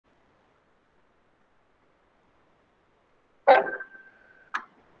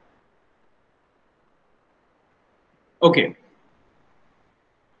Okay,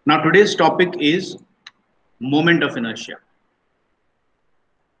 now today's topic is moment of inertia.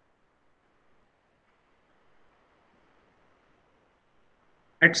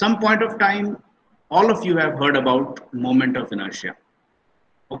 At some point of time, all of you have heard about moment of inertia.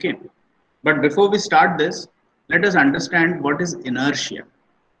 Okay, but before we start this, let us understand what is inertia.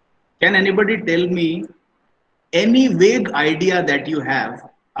 Can anybody tell me any vague idea that you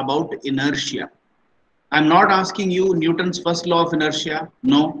have about inertia? I'm not asking you Newton's first law of inertia.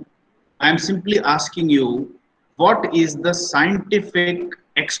 No, I'm simply asking you what is the scientific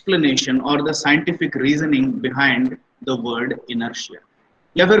explanation or the scientific reasoning behind the word inertia.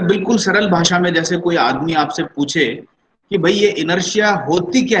 या फिर बिल्कुल सरल भाषा में जैसे कोई आदमी आपसे पूछे कि भाई ये इनर्शिया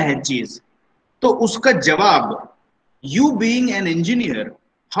होती क्या है चीज, तो उसका जवाब, you being an engineer,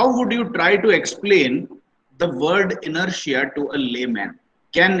 how would you try to explain the word inertia to a layman?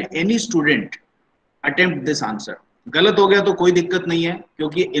 Can any student attempt this answer? गलत हो गया तो कोई दिक्कत नहीं है,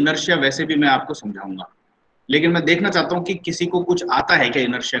 क्योंकि इनर्शिया वैसे भी मैं आपको समझाऊंगा, लेकिन मैं देखना चाहता हूं कि किसी को कुछ आता है क्या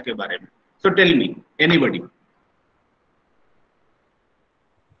इनर्शिया के बारे में. So tell me, anybody.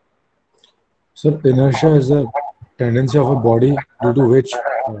 So inertia is a tendency of a body due to which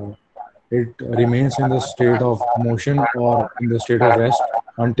it remains in the state of motion or in the state of rest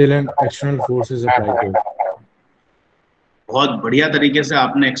until an external force is applied to it. बहुत बढ़िया तरीके से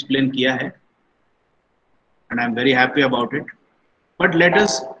आपने explain किया है, and I am very happy about it. But let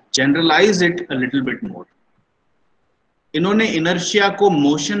us generalise it a little bit more. इन्होंने inertia को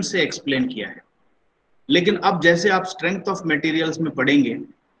motion से एक्सप्लेन किया है, लेकिन अब जैसे आप स्ट्रेंथ ऑफ मटेरियल्स में पढ़ेंगे,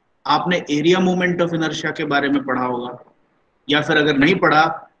 आपने एरिया मोमेंट ऑफ इनर्शिया के बारे में पढ़ा होगा, या फिर अगर नहीं पढ़ा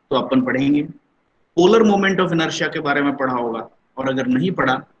तो अपन पढ़ेंगे. पोलर मोमेंट ऑफ इनर्शिया के बारे में पढ़ा होगा, और अगर नहीं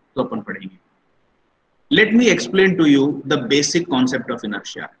पढ़ा तो अपन पढ़ेंगे. Let me explain to you the basic concept of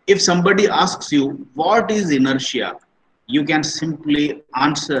inertia. If somebody asks you what is inertia, you can simply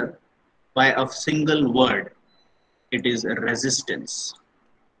answer by a single word. It is resistance.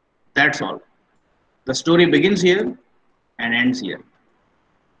 That's all. The story begins here and ends here.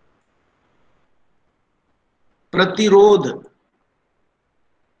 प्रतिरोध,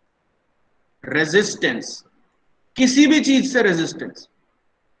 resistance, किसी भी चीज से resistance.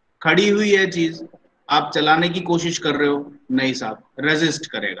 खड़ी हुई है चीज, आप चलाने की कोशिश कर रहे हो, नहीं साहब, रेजिस्ट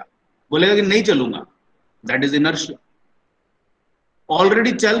करेगा, बोलेगा कि नहीं चलूंगा. That is inertia.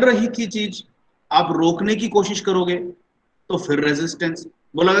 ऑलरेडी चल रही थी चीज, आप रोकने की कोशिश करोगे तो फिर रेजिस्टेंस,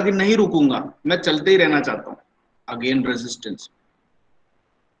 बोलेगा कि नहीं रुकूंगा, मैं चलते ही रहना चाहता हूं, अगेन रेजिस्टेंस.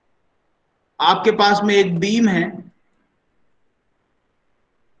 आपके पास में एक बीम है,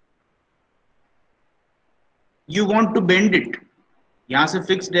 you want to bend it. यहां से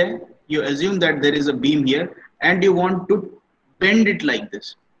फिक्स्ड है, you assume that there is a beam here and you want to bend it like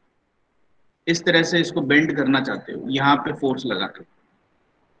this. इस तरह से इसको बेंड करना चाहते हो, यहां पे फोर्स लगा के.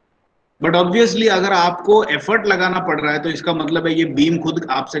 बट ऑब्वियसली अगर आपको एफर्ट लगाना पड़ रहा है तो इसका मतलब है ये बीम खुद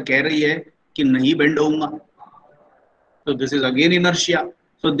आपसे कह रही है कि नहीं बेंड होऊंगा. तो this is again inertia.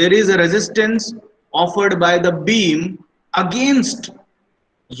 So there is a resistance offered by the beam against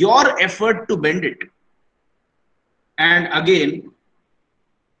your effort to bend it. And again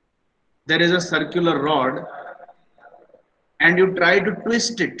there is a circular rod and you try to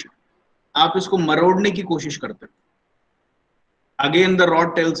twist it. आप इसको मरोड़ने की कोशिश करते हो. Again the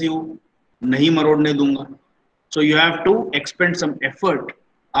rod tells you नहीं मरोड़ने दूंगा. So you have to expend some effort.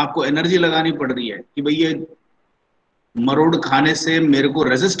 आपको energy लगानी पड़ रही है कि भाई ये मरोड़ खाने से मेरे को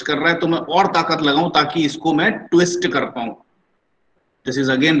रेजिस्ट कर रहा है, तो मैं और ताकत लगाऊं ताकि इसको मैं ट्विस्ट कर पाऊं. This is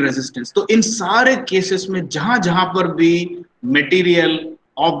again resistance. तो इन सारे केसेस में जहां जहां पर भी material,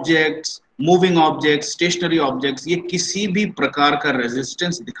 objects, moving objects, stationery objects, ये किसी भी प्रकार का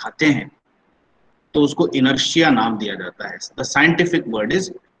रेजिस्टेंस दिखाते हैं तो उसको इनर्शिया नाम दिया जाता है. The scientific word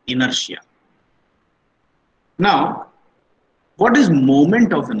is inertia. Now what is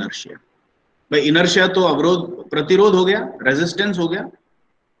moment of inertia? भाई इनर्शिया तो अवरोध, प्रतिरोध हो गया, रेजिस्टेंस हो गया,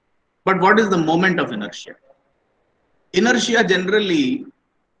 but what is the moment of inertia? Inertia generally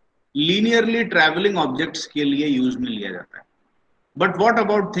linearly travelling objects के लिए यूज में लिया जाता है. But what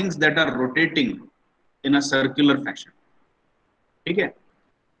about things that are rotating in a circular fashion? ठीक है,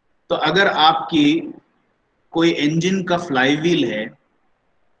 तो अगर आपकी कोई इंजन का फ्लाईव्हील है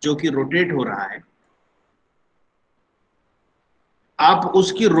जो कि रोटेट हो रहा है, आप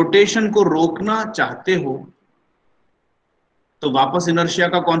उसकी रोटेशन को रोकना चाहते हो तो वापस इनर्शिया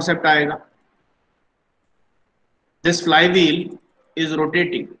का कॉन्सेप्ट आएगा. This flywheel is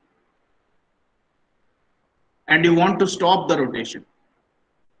rotating and you want to stop the rotation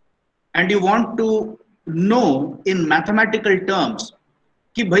and you want to know in mathematical terms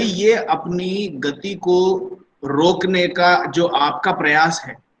कि भाई ये अपनी गति को रोकने का जो आपका प्रयास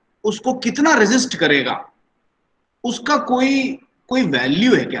है उसको कितना रेजिस्ट करेगा, उसका कोई कोई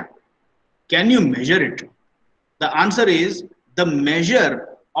वैल्यू है क्या? Can you measure it? The answer is the measure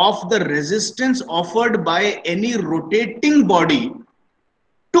of the resistance offered by any rotating body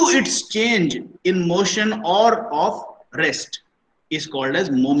to its change in motion or of rest is called as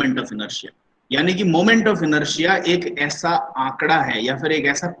moment of inertia. यानी कि moment of inertia एक ऐसा आंकड़ा है या फिर एक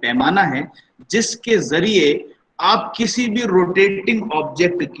ऐसा पैमाना है जिसके जरिए आप किसी भी रोटेटिंग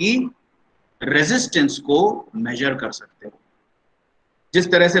ऑब्जेक्ट की रेजिस्टेंस को मेजर कर सकते हो।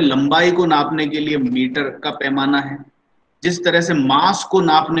 जिस तरह से लंबाई को नापने के लिए मीटर का पैमाना है, जिस तरह से मास को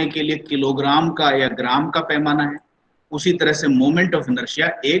नापने के लिए किलोग्राम का या ग्राम का पैमाना है, उसी तरह से मोमेंट ऑफ इनर्शिया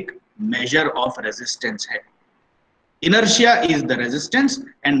एक मेजर ऑफ रेजिस्टेंस है। Inertia is the resistance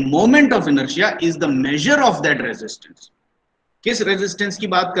end moment of inertia is the measure of that resistance. किस रेजिस्टेंस की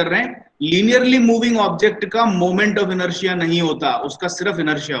बात कर रहे हैं? लीनियरली मूविंग ऑब्जेक्ट का मोमेंट ऑफ इनर्शिया नहीं होता, उसका सिर्फ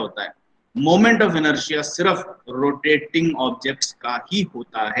इनर्शिया होता है। मोमेंट ऑफ इनर्शिया सिर्फ रोटेटिंग ऑब्जेक्ट्स का ही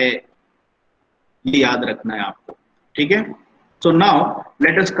होता है, ये याद रखना है आपको, ठीक है? So now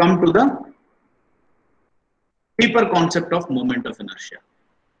let us come to the deeper concept of moment of inertia.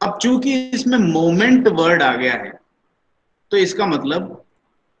 अब चूंकि इसमें मोमेंट वर्ड आ गया है तो इसका मतलब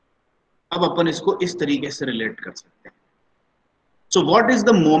अब अपन इसको इस तरीके से रिलेट कर सकते हैं। So what is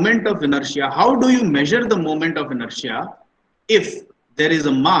the moment of inertia? How do you measure the moment of inertia if there is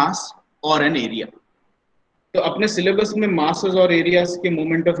a mass or an area? तो अपने सिलेबस में masses और areas के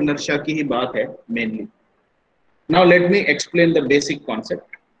moment of inertia की ही बात है mainly. Now let me explain the basic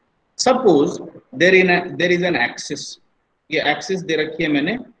concept. Suppose there is an axis. ये axis दे रखी है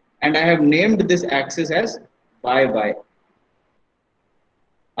मैंने and I have named this axis as y.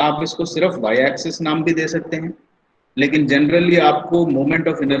 आप इसको सिर्फ y axis नाम भी दे सकते हैं, लेकिन जनरली आपको मोमेंट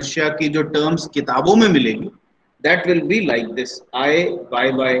ऑफ इनर्शिया की जो टर्म्स किताबों में मिलेगी that will be like this, I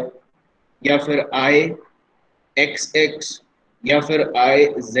Y Y या फिर आई एक्स एक्स या फिर I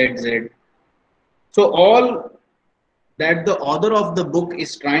Z Z. So all that the author of the book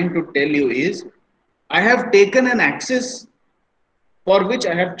is trying to tell you is I have taken an axis for which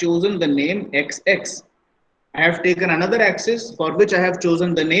I have chosen the name x x, I have taken another axis for which I have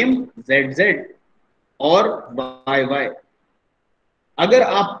chosen the name Z Z और Y Y. अगर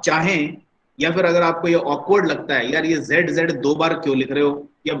आप चाहें या फिर अगर आपको ये awkward लगता है यार ये जेड जेड दो बार क्यों लिख रहे हो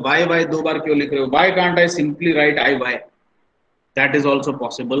या वाई वाई दो बार क्यों लिख रहे हो, why can't I simply right I Y? That is also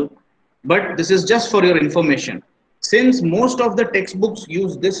possible, but this is just for your information. Since most of the text books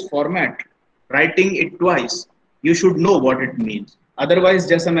use this format, writing it twice, you should know what it means. Otherwise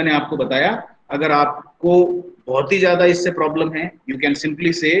जैसा मैंने आपको बताया, अगर आपको बहुत ही ज्यादा इससे problem है, यू कैन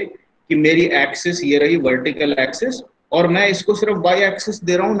सिंपली से कि मेरी एक्सिस ये रही वर्टिकल एक्सिस और मैं इसको सिर्फ वाई एक्सिस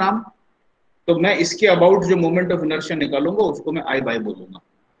दे रहा हूं नाम, तो मैं इसके अबाउट जो मोमेंट ऑफ इनर्शिया निकालूंगा उसको मैं आई वाई बोलूंगा।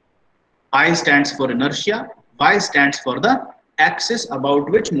 आई stands for inertia, Y stands for the axis about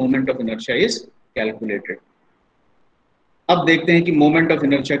which moment of inertia is calculated. अब देखते हैं कि मोमेंट ऑफ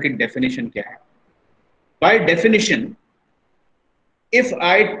इनर्शिया की डेफिनेशन क्या है। By definition, if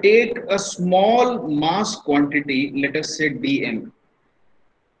I take a small mass quantity, let us say dm,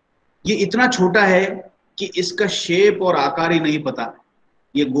 ये इतना छोटा है कि इसका शेप और आकार ही नहीं पता,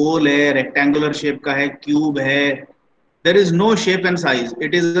 ये गोल है, रेक्टेंगुलर शेप का है, क्यूब है, there is no shape and size,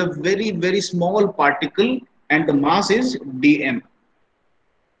 it is a very very small particle and the mass is dm.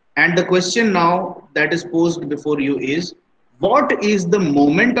 And the question now that is posed before you is, what is the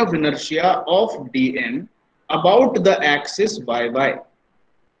moment of inertia of dm about the axis y?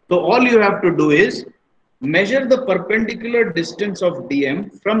 So all you have to do is measure the perpendicular distance of dm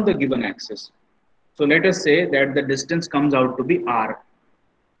from the given axis. So let us say that the distance comes out to be r.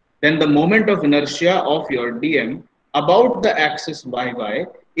 Then the moment of inertia of your dm about the axis y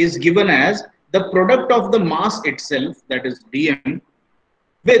is given as the product of the mass itself, that is dm,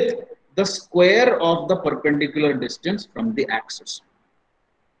 with the square of the perpendicular distance from the axis.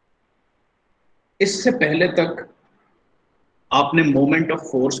 इससे पहले तक आपने moment of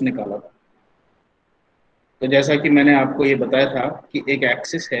force निकाला था, तो जैसा कि मैंने आपको ये बताया था कि एक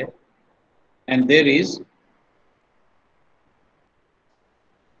एक्सिस है and there is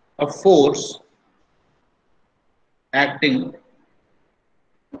a force acting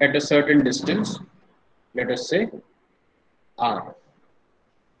at a certain distance, let us से r।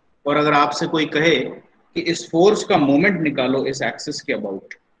 और अगर आपसे कोई कहे कि इस फोर्स का मोमेंट निकालो इस एक्सिस के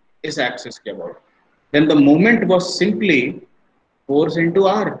अबाउट, इस एक्सिस के about, then the moment was simply force into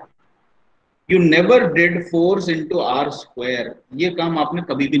r. You never did force into r square, ये काम आपने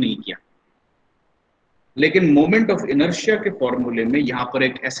कभी भी नहीं किया। लेकिन मोमेंट ऑफ इनर्शिया के फॉर्मूले में यहां पर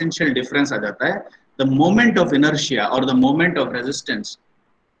एक एसेंशियल डिफरेंस आ जाता है। The moment of inertia or the moment of resistance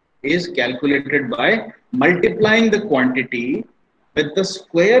is calculated by multiplying the quantity with the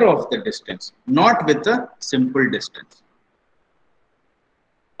square of the distance, not with a simple distance.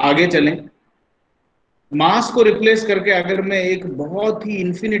 आगे चलें, मास को रिप्लेस करके अगर मैं एक बहुत ही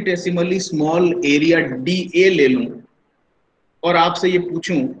इन्फिनिटेसिमली स्मॉल एरिया डी ए ले लूं और आपसे ये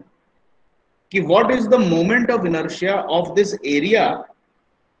पूछूं कि what is the moment of inertia of this area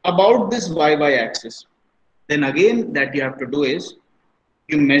about this Y Y axis, then again that you have to do is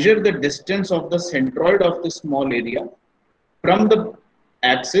you measure the distance of the centroid of the small area from the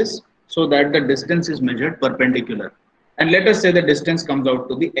axis so that the distance is measured perpendicular, and let us say the distance comes out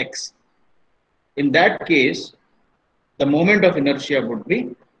to be x. In that case, the moment of inertia would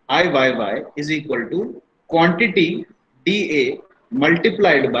be Iyy is equal to quantity dA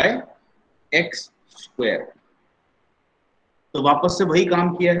multiplied by x square. तो वापस से वही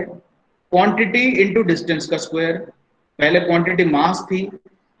काम किया है, quantity into distance का square. पहले quantity मास थी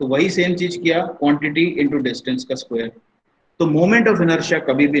तो वही सेम चीज किया, क्वांटिटी इंटू डिस्टेंस का स्क्वायर. तो मोमेंट ऑफ इनर्शिया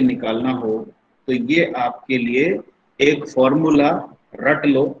कभी भी निकालना हो तो ये आपके लिए एक फॉर्मूला रट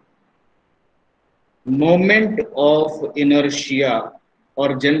लो. मोमेंट ऑफ इनर्शिया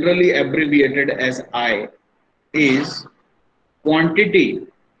और generally abbreviated as I is quantity,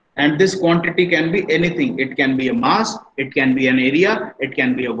 and this quantity can be anything. It can be a mass, it can be an area, it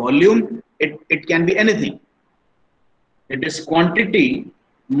can be a volume, it can be anything. It is quantity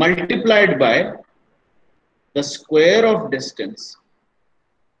multiplied by the square of distance,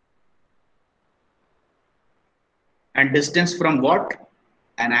 and distance from what?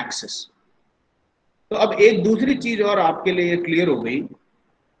 An axis. तो अब एक दूसरी चीज और आपके लिए clear हो गई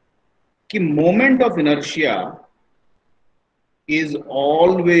कि moment of inertia is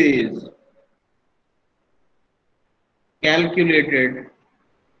always calculated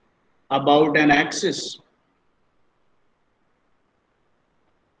about an axis.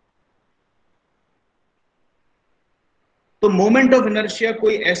 तो मोमेंट ऑफ इनर्शिया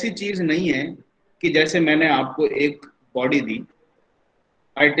कोई ऐसी चीज नहीं है कि जैसे मैंने आपको एक body the,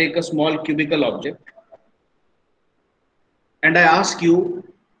 I take a small cubical object and I ask you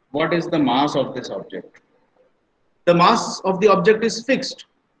what is the mass of this object. The mass of the object is fixed.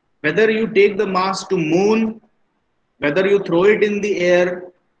 Whether you take the mass to moon, whether you throw it in the air,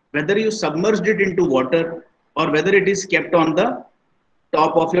 whether you submerged it into water, or whether it is kept on the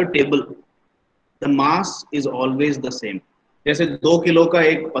top of your table, the mass is always the same. जैसे 2 kilo का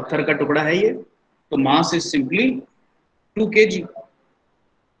एक पत्थर का टुकड़ा है ये, तो mass is simply 2 kg.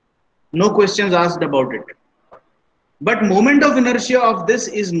 No questions asked about it. But moment of inertia of this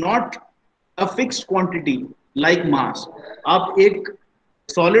is not a fixed quantity like mass. आप एक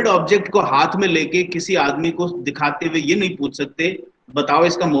सॉलिड ऑब्जेक्ट को हाथ में लेके किसी आदमी को दिखाते हुए ये नहीं पूछ सकते बताओ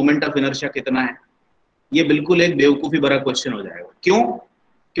इसका मोमेंट ऑफ इनर्शिया कितना है. ये बिल्कुल एक बेवकूफी भरा क्वेश्चन हो जाएगा. क्यों?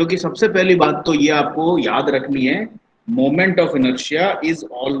 क्योंकि सबसे पहली बात तो ये आपको याद रखनी है, moment of inertia is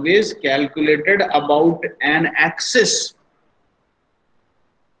always calculated about an axis.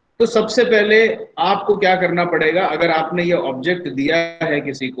 तो सबसे पहले आपको क्या करना पड़ेगा, अगर आपने ये ऑब्जेक्ट दिया है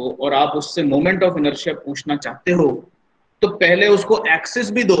किसी को और आप उससे मोमेंट ऑफ इनर्शिया पूछना चाहते हो तो पहले उसको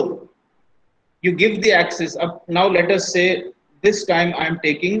एक्सिस भी दो. You give the axis. अब नाउ लेट अस से this time I am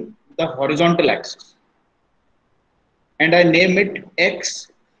taking the horizontal axis and I name it x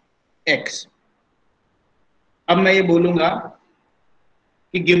x. अब मैं ये बोलूंगा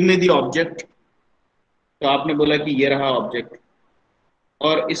कि गिव मी द ऑब्जेक्ट, तो आपने बोला कि ये रहा ऑब्जेक्ट,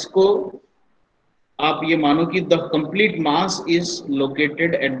 और इसको आप ये मानो कि the complete mass is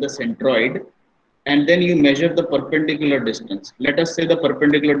located at the centroid and then you measure the perpendicular distance. Let us say the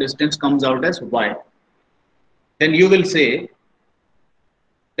perpendicular distance comes out as y. Then you will say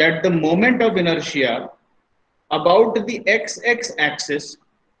that the moment of inertia about the x-x axis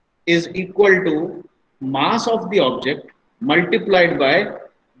is equal to mass of the object multiplied by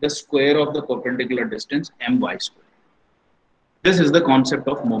the square of the perpendicular distance my square. This is the concept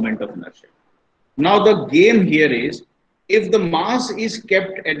of moment of inertia. Now the game here is, if the mass is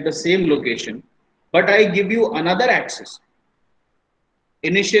kept at the same location but I give you another axis.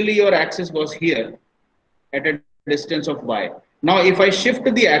 Initially your axis was here at a distance of y. Now if I shift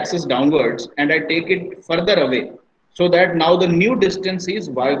the axis downwards and I take it further away so that now the new distance is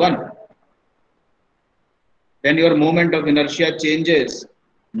y1, then your moment of inertia changes.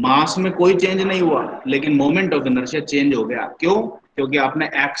 मास में कोई change नहीं हुआ लेकिन moment of inertia change हो गया. क्यों? क्योंकि आपने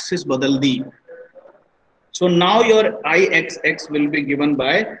एक्सिस बदल दी. So now your Ixx will be given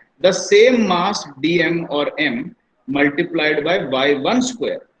by the same mass dm or m multiplied by y1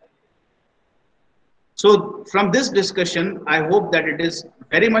 square. So from this discussion, I hope that it is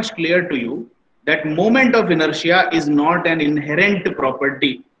very much clear to you that moment of inertia is not an inherent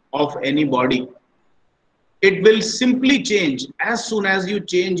property of any body. It will simply change as soon as you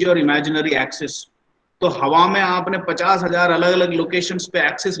change your imaginary axis. तो हवा में आपने 50,000 अलग अलग locations पे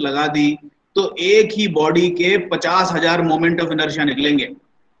axis लगा दी, तो एक ही बॉडी के 50,000 मोमेंट ऑफ इनर्शिया निकलेंगे.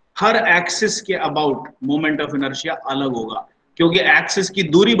 हर एक्सिस के अबाउट मोमेंट ऑफ इनर्शिया अलग होगा, क्योंकि एक्सिस की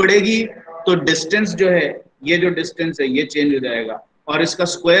दूरी बढ़ेगी तो डिस्टेंस जो है, ये जो डिस्टेंस है ये चेंज हो जाएगा, और इसका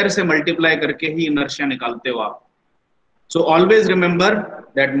स्क्वायर से मल्टीप्लाई करके ही इनर्शिया निकालते हो आप. So always remember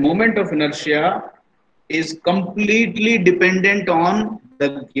that moment of inertia is completely dependent on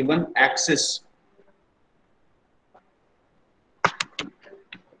the given axis.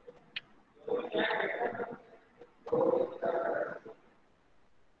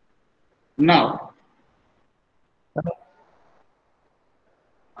 Now,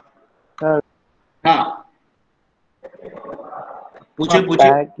 sir हाँ, पूछिए होता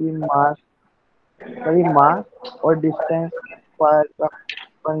पूछिए. है कि मास, सही मास और डिस्टेंस स्क्वायर का एक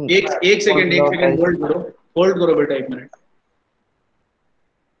फॉर्मूला होता है सेकेंड इसका। होल्ड करो बेटा, 1 मिनट.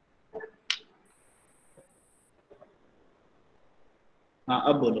 हाँ,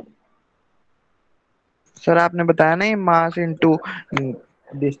 अब बोलो. सर आपने बताया ना ये मास इंटू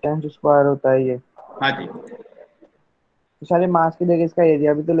डिस्टेंस स्क्वायर होता है ये, हाँ जी, तो सारे मास की जगह इसका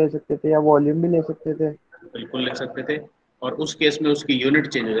एरिया भी तो ले सकते थे या वॉल्यूम भी ले सकते थे। बिल्कुल ले सकते थे, और उस केस में उसकी यूनिट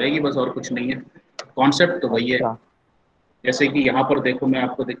चेंज हो जाएगी, बस और कुछ नहीं है. कॉन्सेप्ट तो वही है. अच्छा जैसे कि यहाँ पर देखो, मैं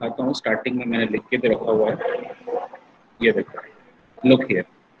आपको दिखाता हूँ, स्टार्टिंग में मैंने लिख के भी रखा हुआ है. ये देखो, लुक हियर.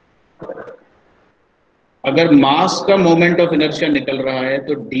 अगर मास का मोमेंट ऑफ इनर्शिया निकल रहा है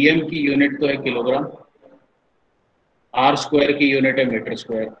तो डीएम की यूनिट तो है किलोग्राम, आर स्क्वायर की यूनिट है मीटर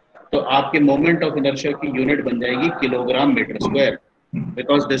स्क्वायर. तो आपके मोमेंट ऑफ इनर्शिया की यूनिट बन जाएगी kilogram metre square,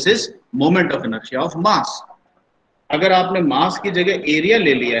 because this is moment of inertia of mass. अगर आपने मास की जगह एरिया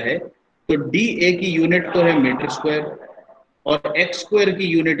ले लिया है तो डी ए की यूनिट तो है मीटर स्क्वायर, और एक्स स्क्वायर की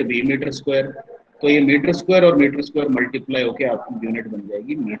यूनिट भी मीटर स्क्वायर. तो ये मीटर स्क्वायर और मीटर स्क्वायर मल्टीप्लाई होकर आपकी यूनिट बन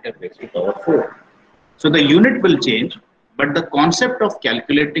जाएगी metre raise to power 4. So the unit will change, but the concept of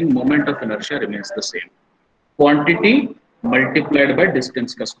calculating moment of inertia remains the same. Quantity multiplied by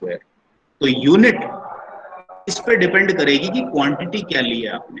distance का square. तो unit इस पे depend करेगी कि क्वांटिटी क्या ली है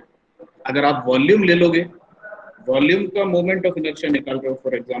आपने. अगर आप वॉल्यूम ले लोगे, वॉल्यूम का मोमेंट ऑफ इनर्शिया निकाल रहे हो,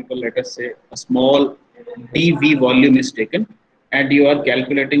 फॉर एग्जांपल लेट अस से a small dv volume is taken and you are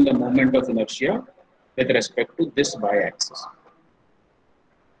calculating the moment of inertia with respect to this y axis.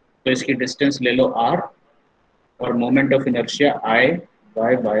 तो इसकी डिस्टेंस ले लो r, और moment of inertia I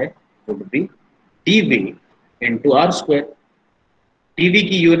y by would be dv into r square. dv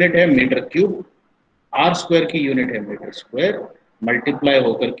की unit है metre cube, r square की unit है metre square, multiply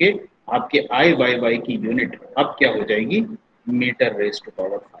होकर के आपके I y y की यूनिट अब क्या हो जाएगी, metre raise to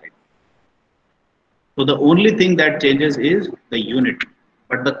power 5. So the only thing that changes is the unit,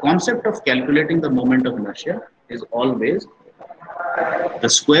 but the concept of calculating the moment of inertia is always the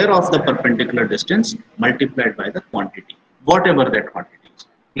square of the perpendicular distance multiplied by the quantity, whatever that quantity is.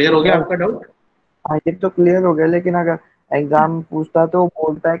 Clear हो गया sir आपका doubt? हाँ ये तो clear हो गया, लेकिन अगर एग्जाम में पूछता है तो वो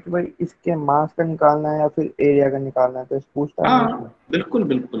बोलता है कि भाई इसके मास का निकालना है या फिर एरिया का निकालना है, तो इस पूछता है ना हाँ, इसमें। बिल्कुल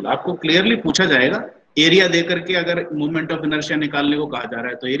बिल्कुल आपको क्लियरली पूछा जाएगा. एरिया दे करके अगर मोमेंट ऑफ इनर्शिया निकालने को कहा जा रहा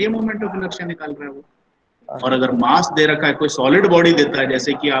है तो एरिया मोमेंट ऑफ इनर्शिया निकाल रहा है वो. और अगर अच्छा मास दे रखा है, कोई सॉलिड बॉडी देता है,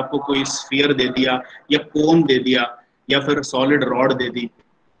 जैसे कि आपको कोई स्फीयर दे दिया या कोन दे दिया या फिर सॉलिड रॉड दे दी,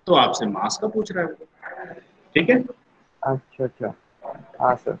 तो आपसे मास का पूछ रहा है. ठीक है, अच्छा अच्छा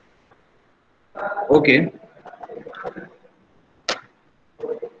हाँ sir. Okay.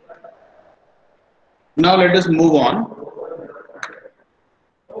 Now let us move on.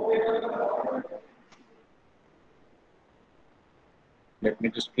 Let me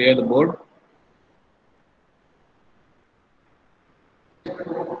just clear the board.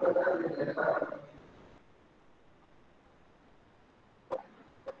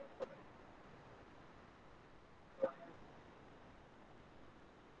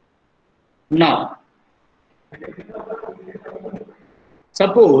 Now,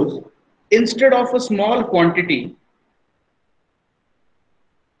 suppose instead of a small quantity,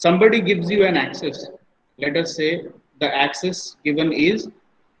 somebody gives you an axis. Let us say the axis given is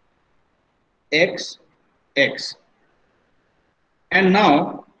x, x. And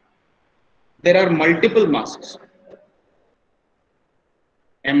now there are multiple masses,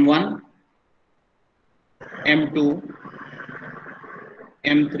 m1, m2,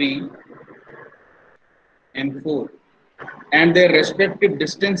 m3, m4, and their respective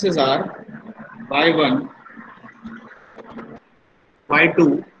distances are y1,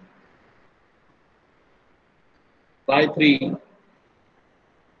 y2, y3,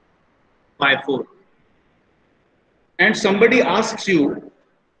 by 4. And somebody asks you,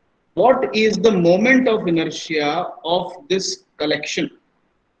 what is the moment of inertia of this collection?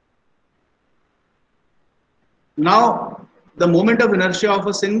 Now, the moment of inertia of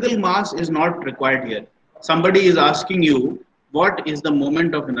a single mass is not required here. Somebody is asking you, what is the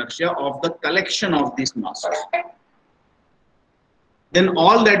moment of inertia of the collection of these masses? Then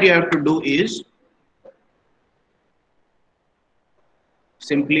all that you have to do is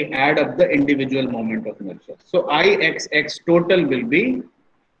simply add up the individual moment of inertia. So Ixx total will be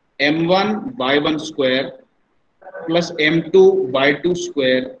m1 y1 square plus m2 y2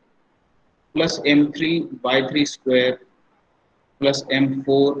 square plus m3 y3 square plus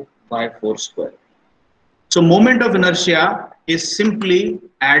m4 y4 square. So moment of inertia is simply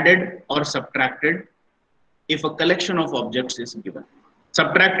added or subtracted if a collection of objects is given.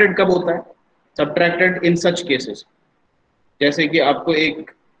 Subtracted कब होता है? Subtracted in such cases. जैसे कि आपको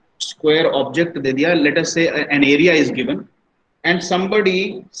एक square object they दिया, let us से an area is given and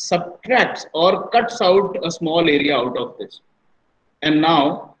somebody subtracts or cuts out a small area out of this, and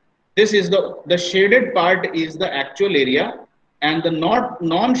now this is the shaded part is the actual area and the not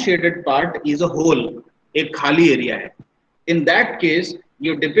non shaded part is a hole, एक खाली area है. In that case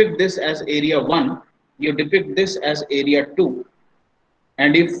you depict this as area 1, you depict this as area 2,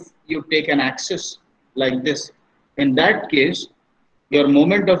 and if you take an axis like this, in that case your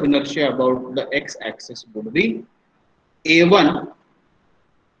moment of inertia about the x axis would be a1.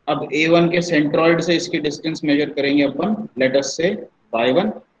 अब a1 के centroid से इसकी distance measure करेंगे अपन, let us से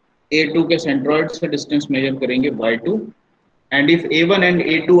y1. a2 के centroid से distance measure करेंगे y2. and if a1 and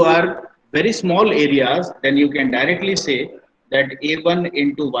a2 are very small areas, then you can directly say that a1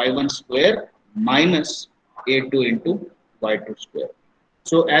 into y1 square minus a2 into y2 square.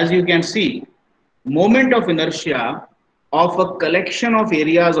 So as you can see, moment of inertia of a collection of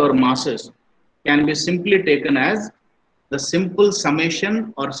areas or masses can be simply taken as the simple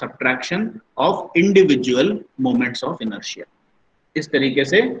summation or subtraction of individual moments of inertia. इस तरीके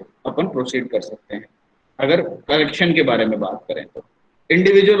से अपन proceed कर सकते हैं. अगर collection के बारे में बात करें तो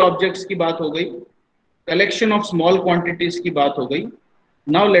इंडिविजुअल ऑब्जेक्ट्स की बात हो गई, कलेक्शन ऑफ स्मॉल क्वांटिटीज की बात हो गई.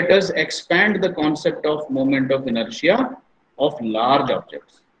 Now let us expand the concept of moment of inertia of large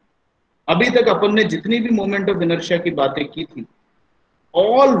objects. अभी तक अपन ने जितनी भी मोमेंट ऑफ इनर्शिया की बातें की थी,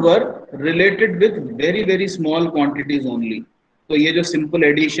 all were related with very very small quantities only. तो ये जो simple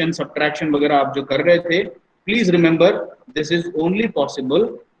addition subtraction वगैरह आप जो कर रहे थे, please remember this is only possible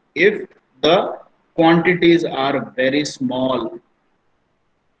if the quantities are very small.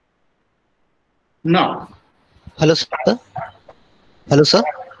 Now hello sir. Hello sir.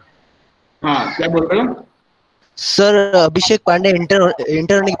 हाँ, क्या बोल रहे हो? सर अभिषेक पांडे इंटर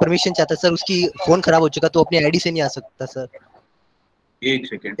होने की परमिशन चाहता है सर. उसकी फोन खराब हो चुका तो अपनी आईडी से नहीं आ सकता सर. एक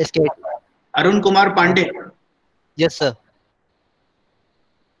सेकेंड. इसके Arun Kumar Pandey. Yes sir.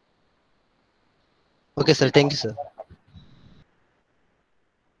 Okay sir, thank you sir.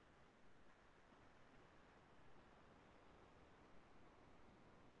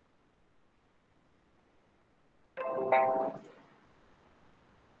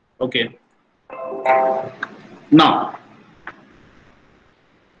 Okay. Now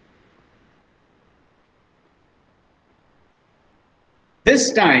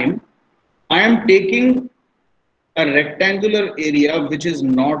this time I am taking a rectangular area which is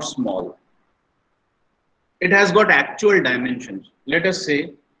not small. It has got actual dimensions. Let us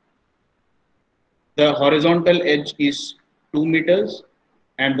say the horizontal edge is 2 meters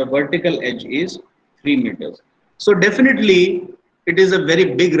and the vertical edge is 3 meters. So definitely it is a very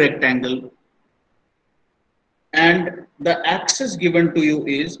big rectangle, and the axis given to you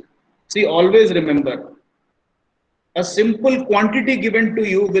is, see, always remember, a simple quantity given to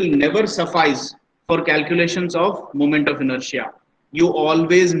you will never suffice for calculations of moment of inertia. You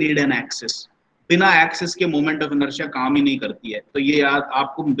always need an axis. बिना axis के moment of inertia काम ही नहीं करती है. तो ये याद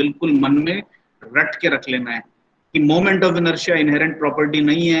आपको बिल्कुल मन में रट के रख लेना है कि moment of inertia inherent property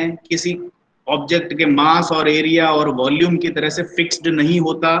नहीं है, किसी ऑब्जेक्ट के मास और एरिया और वॉल्यूम की तरह से फिक्स्ड नहीं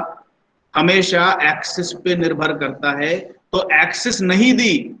होता, हमेशा एक्सिस पे निर्भर करता है. तो एक्सिस नहीं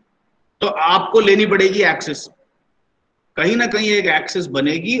दी तो आपको लेनी पड़ेगी एक्सिस. कहीं ना कहीं एक एक्सिस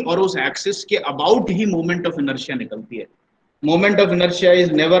बनेगी और उस एक्सिस के about he moment of inertia निकलती है. Moment of inertia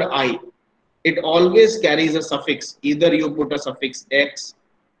is never I, it always carries a suffix. Either you put a suffix x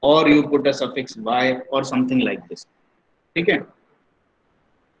और you put a suffix y और समथिंग लाइक दिस. ठीक है?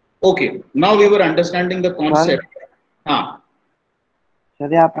 Okay, now we were understanding the concept. हाँ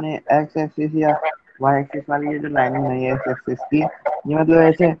sir, आपने x axis या Y axis वाली ये जो लाइनिंग नहीं है एक्स एक्सिस की, ये मतलब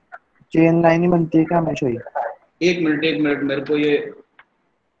ऐसे चेन लाइन ही बनती है क्या हमेशा ही? एक मिनट मेरे को ये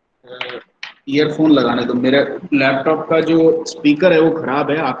ईयरफोन लगाने दो, मेरे लैपटॉप का जो स्पीकर है वो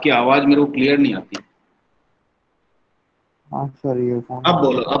खराब है, आपकी आवाज मेरे को क्लियर नहीं आती। हाँ सर ये फोन अब लगा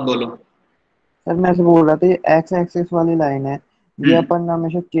बोलो, था। अब बोलो। सर मैं ऐसे बोल रहा था, ये एक्स एक्सिस वाली लाइन है, ये हम्म। अपन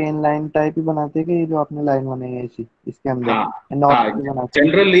हमेशा चेन लाइन टाइप ही बनाते हैं कि ये जो आपने लाइन बनाई है इसी इसके अंदर हाँ हाँ, नॉर्मली बनाते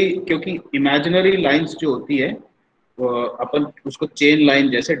हैं? जनरली क्योंकि इमेजिनरी लाइंस जो होती है वो अपन उसको चेन लाइन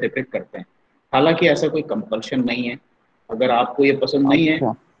जैसे डिपिक्ट करते हैं। हालांकि ऐसा कोई कंपल्शन नहीं है, अगर आपको ये पसंद नहीं है,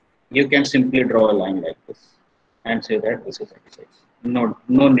 अच्छा you can simply draw a line like this and say that this is exercise.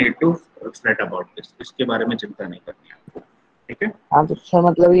 No need to fret about this, इसके बारे में चिंता नहीं करनी है आपको, ठीक है। हाँ, तो सर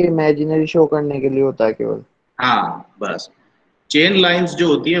मतलब ये इमेजिनरी शो करने के लिए होता है केवल? हाँ बस, चेन लाइंस जो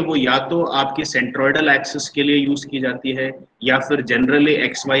होती है वो या तो आपकी सेंट्रोइडल एक्सिस के लिए यूज की जाती है या फिर जनरली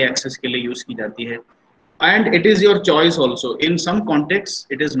एक्स वाई एक्सिस के लिए यूज की जाती है। And it is your choice also, in some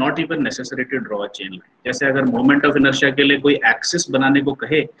context it is not even necessary to draw a chain line. जैसे अगर मोमेंट ऑफ इनर्शिया के लिए कोई एक्सिस बनाने को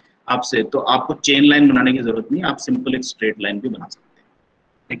कहे आपसे, तो आपको चेन लाइन बनाने की जरूरत नहीं, आप सिंपल एक स्ट्रेट लाइन भी बना सकते हैं,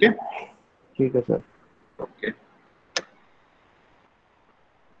 ठीक है। ठीक है sir. Okay,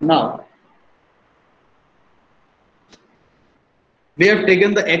 now we have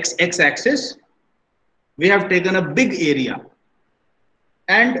taken the x axis, we have taken a big area,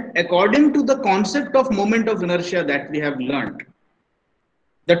 and according to the concept of moment of inertia that we have learned,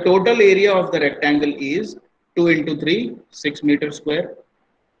 the total area of the rectangle is 2 into 3, 6 meters square.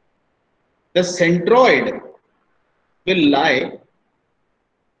 The centroid will lie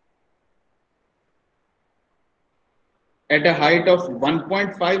at a height of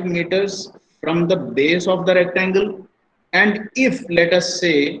 1.5 meters from the base of the rectangle. And if, let us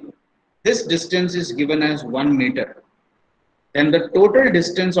say, this distance is given as 1 meter, then the total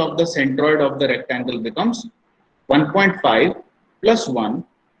distance of the centroid of the rectangle becomes 1.5 plus 1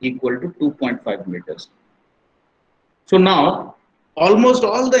 equal to 2.5 meters. So now almost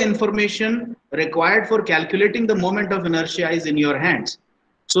all the information required for calculating the moment of inertia is in your hands.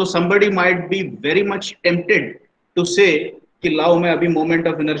 So somebody might be very much tempted to say कि लाओ मैं अभी moment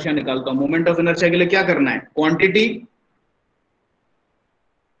of inertia निकालता हूं। Moment of inertia के लिए क्या करना है? क्वांटिटी,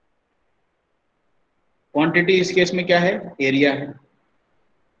 क्वांटिटी इस केस में क्या है? एरिया है।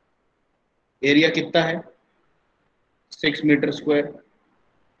 एरिया कितना है? 6 metre square.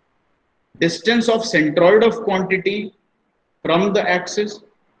 Distance of centroid of quantity from the axis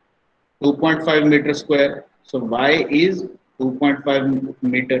 2.5 meter square. So y is 2.5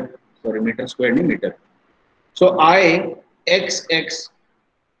 meter, sorry, meter square, no meter. So I xx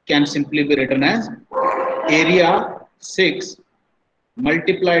can simply be written as area 6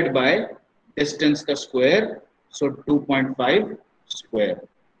 multiplied by distance ka square, so 2.5 square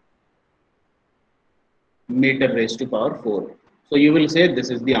meter raised to power 4. So you will say this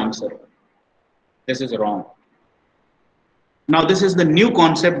is the answer. This is wrong. Now this is the new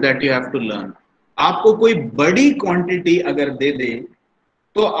concept that you have to learn. आपको कोई बड़ी quantity अगर दे दे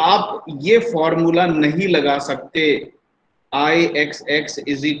तो आप ये formula नहीं लगा सकते, आई x x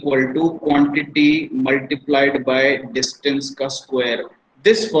is equal to quantity multiplied by distance का square.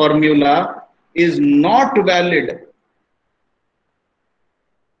 This formula is not valid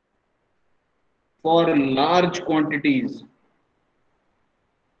for large quantities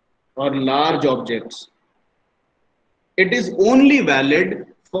और large objects. It is only valid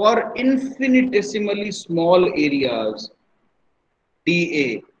for infinitesimally small areas, dA,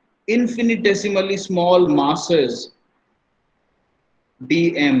 infinitesimally small masses,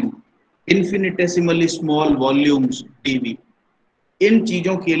 dm, infinitesimally small volumes, dv. इन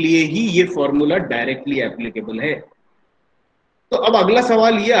चीजों के लिए ही ये formula directly applicable है। तो अब अगला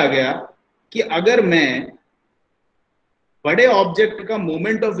सवाल ये आ गया कि अगर मैं बड़े ऑब्जेक्ट का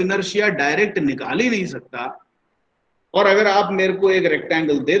मोमेंट ऑफ इनर्शिया डायरेक्ट निकाल ही नहीं सकता, और अगर आप मेरे को एक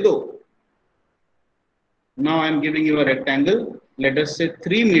रेक्टेंगल दे दो, now I am giving you a rectangle, let us say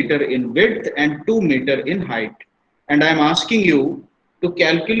 3 meter in width and 2 meter in height, and I am asking you to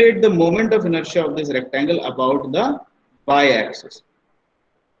calculate the moment of inertia of this rectangle about the y axis.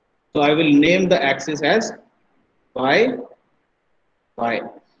 So I will name the axis as y y.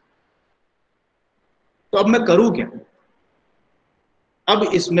 तो अब मैं करूं क्या? अब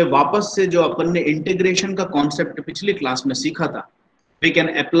इसमें वापस से जो अपन ने इंटीग्रेशन का कॉन्सेप्ट पिछली क्लास में सीखा था, we can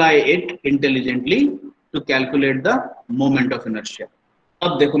apply it intelligently to calculate the moment of inertia.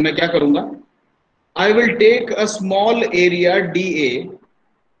 अब देखो मैं क्या करूंगा, I will take a small area D A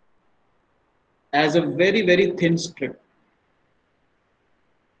as a very very thin strip,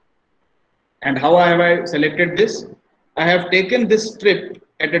 and how have I selected this? I have taken this strip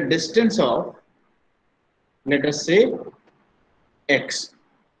at a distance of, let us say, x,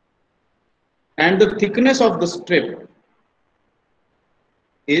 and the thickness of the strip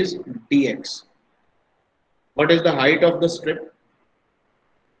is dx. What is the height of the strip?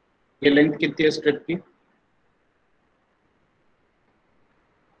 ये length कितनी है strip की?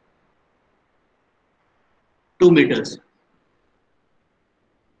 2 meters.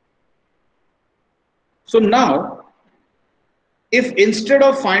 So now, if instead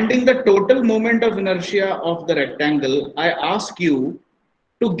of finding the total moment of inertia of the rectangle, I ask you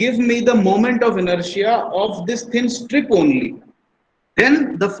to give me the moment of inertia of this thin strip only,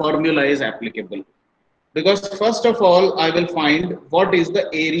 then the formula is applicable. Because first of all, I will find what is the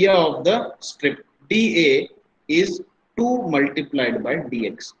area of the strip. dA is 2 multiplied by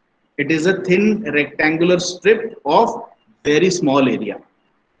dx. It is a thin rectangular strip of very small area.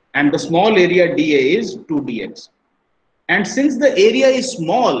 And the small area dA is 2 dx. And since the area is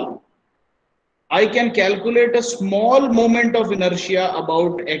small, I can calculate a small moment of inertia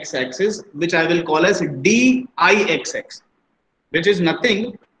about x-axis, which I will call as dIxx, which is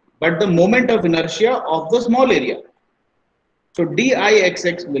nothing but the moment of inertia of the small area. So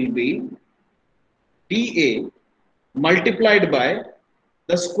dIxx will be dA multiplied by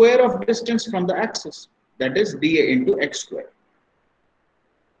the square of distance from the axis, that is dA into x square.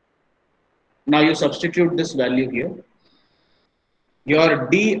 Now you substitute this value here. Your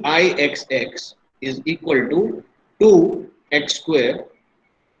dIxx is equal to 2x square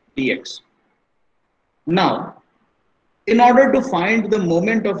dx. Now, in order to find the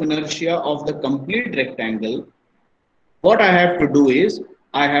moment of inertia of the complete rectangle, what I have to do is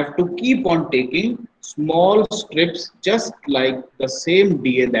I have to keep on taking small strips just like the same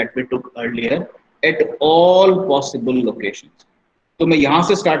dA that we took earlier at all possible locations. तो मैं यहाँ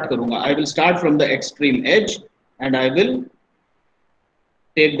से start करूँगा. I will start from the extreme edge and I will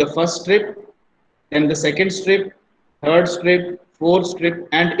take the first strip, then the second strip, third strip, fourth strip,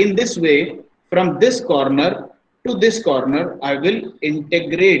 and in this way, from this corner to this corner, I will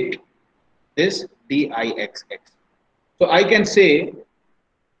integrate this dIxx. So I can say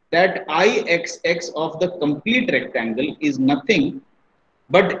that Ixx of the complete rectangle is nothing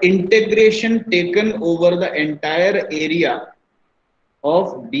but integration taken over the entire area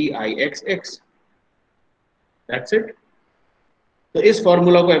of dIxx. That's it. तो इस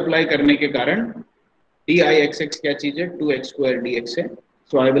formula को apply करने के कारण dIxx क्या चीज है? 2x square dx है.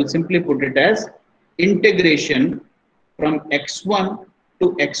 So I will simply put it as integration from x1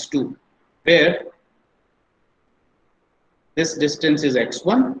 to x2, where this distance is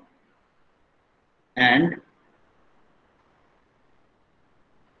x1 and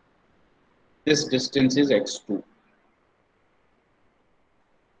this distance is x2.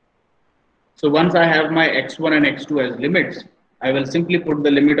 So once I have my x1 and x2 as limits, I will simply put the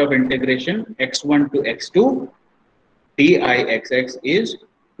limit of integration x1 to x2. dIxx is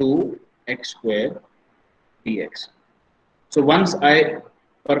 2x square dx. So once I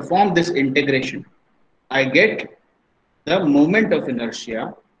perform this integration, I get the moment of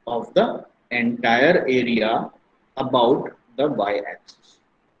inertia of the entire area about the y-axis.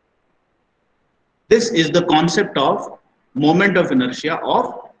 This is the concept of moment of inertia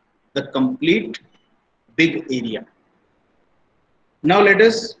of the complete big area. Now let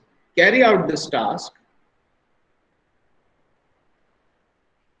us carry out this task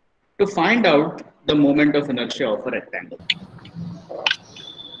to find out the moment of inertia of a rectangle.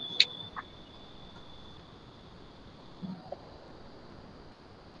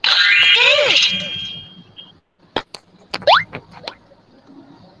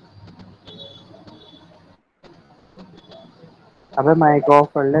 अबे mic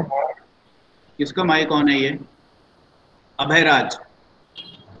off कर ले. किसका mic on है ये? अभय राज.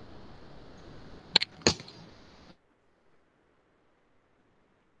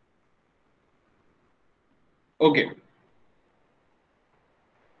 Okay.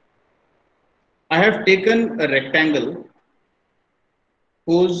 I have taken a rectangle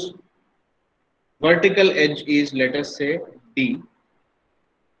whose vertical edge is, let us say, D,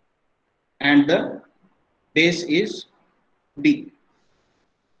 and the base is D.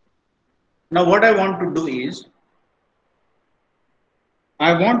 Now what I want to do is,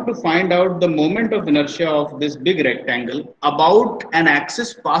 I want to find out the moment of inertia of this big rectangle about an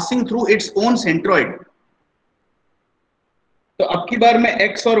axis passing through its own centroid. तो अब की बार मैं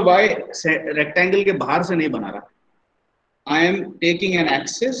x और y rectangle के बाहर से नहीं बना रहा. I am taking an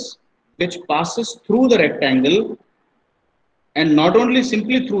axis which passes through the rectangle, and not only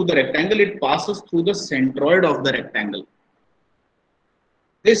simply through the rectangle, it passes through the centroid of the rectangle.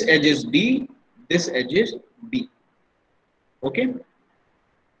 This edge is D, this edge is B. Okay.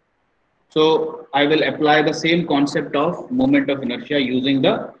 So I will apply the same concept of moment of inertia using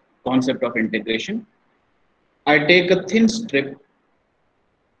the concept of integration. I take a thin strip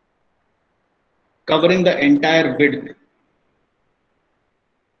covering the entire width,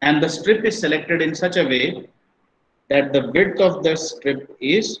 and the strip is selected in such a way that the width of the strip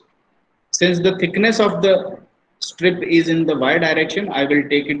is, since the thickness of the strip is in the y direction, I will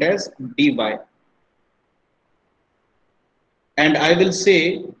take it as dy, and I will say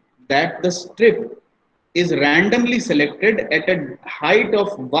that the strip is randomly selected at a height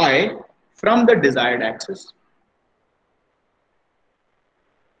of y from the desired axis.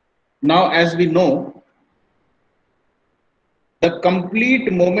 Now, as we know, the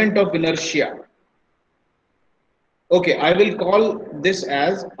complete moment of inertia, okay, I will call this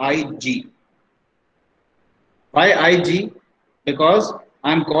as Ig. Why Ig? Because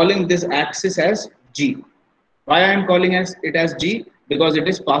I am calling this axis as G. Why I am calling it as G? Because it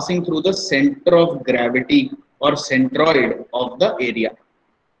is passing through the center of gravity or centroid of the area.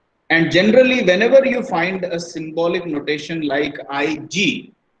 And generally, whenever you find a symbolic notation like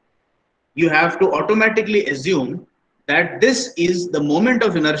Ig, you have to automatically assume that this is the moment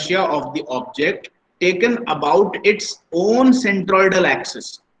of inertia of the object taken about its own centroidal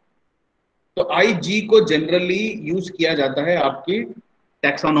axis. तो आई जी को generally use किया जाता है आपकी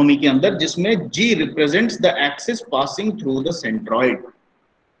taxonomy के अंदर, जिसमें जी represents the axis passing through the centroid.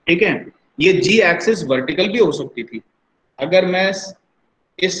 ठीक है, ये जी एक्सिस वर्टिकल भी हो सकती थी। अगर मैं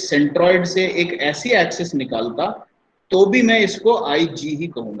इस सेंट्रॉइड से एक ऐसी एक्सिस निकालता तो भी मैं इसको आई जी ही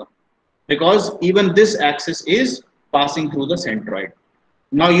कहूंगा, because even this axis is passing through the centroid.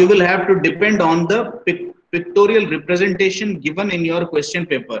 Now you will have to depend on the pictorial representation given in your question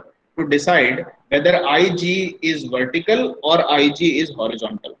paper to decide whether IG is vertical or IG is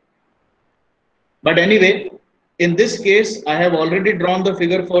horizontal. But anyway, in this case, I have already drawn the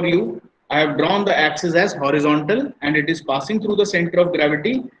figure for you. I have drawn the axis as horizontal and it is passing through the center of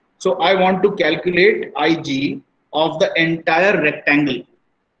gravity. So I want to calculate IG of the entire rectangle,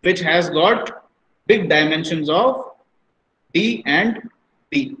 which has got big dimensions of D and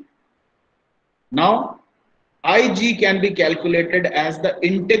B. Now, Ig can be calculated as the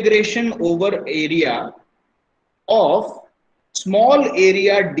integration over area of small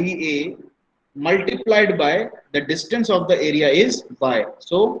area dA multiplied by the distance of the area is y.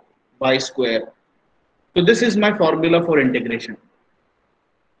 So, y square. So, this is my formula for integration.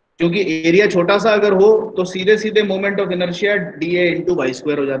 क्योंकि area छोटा सा अगर हो तो सीधे सीधे moment of inertia dA into Y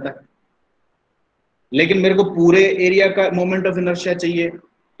square हो जाता है, लेकिन मेरे को पूरे एरिया का मोमेंट ऑफ इनर्शिया चाहिए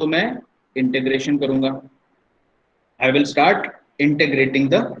तो मैं इंटीग्रेशन करूंगा। I will start integrating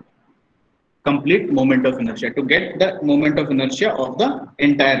the complete moment of inertia to get the moment of inertia of the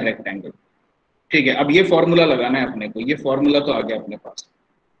entire rectangle. ठीक है, अब ये फॉर्मूला लगाना है अपने को, ये फॉर्मूला तो आ गया अपने पास।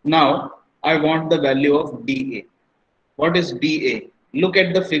 Now I want the value of dA. What is dA? Look at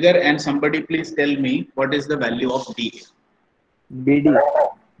the figure and somebody please tell me what is the value of dA. BD.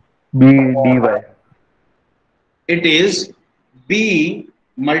 dy. It is B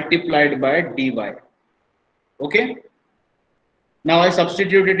multiplied by dy. Okay. Now I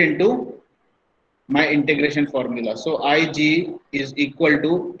substitute it into my integration formula. So Ig is equal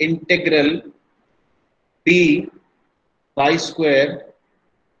to integral B y square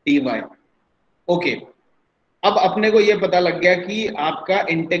dy. Okay. अब अपने को यह पता लग गया कि आपका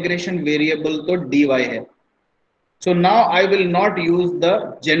integration variable तो dy है। So now I will not use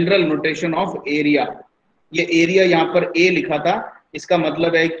the general notation of area. ये एरिया यहाँ पर a लिखा था, इसका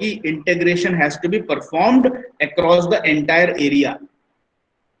मतलब है कि integration has to be performed across the entire area.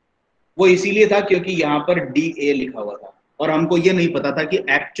 वो इसीलिए था क्योंकि यहाँ पर dA लिखा हुआ था और हमको ये नहीं पता था कि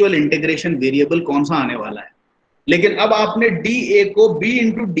एक्चुअल इंटीग्रेशन वेरिएबल कौन सा आने वाला है। लेकिन अब आपने dA को b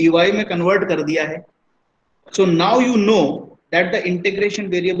इंटू dy में कन्वर्ट कर दिया है। So now you know that the integration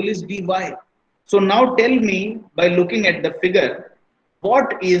variable is dy. So now tell me, by looking at the figure,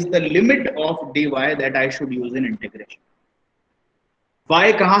 what is the limit of dy that I should use in integration?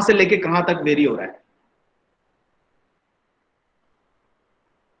 Y कहां से लेके कहां तक very हो रहा है?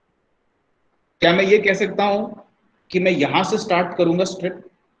 क्या मैं ये कह सकता हूं कि मैं यहां से स्टार्ट करूंगा स्ट्रिप,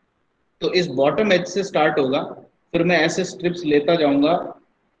 तो इस बॉटम एज से स्टार्ट होगा, फिर मैं ऐसे स्ट्रिप्स लेता जाऊंगा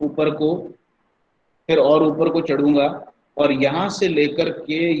ऊपर को, फिर और ऊपर को चढ़ूंगा और यहां से लेकर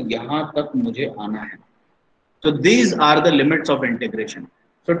के यहां तक मुझे आना है। So these are the limits of integration.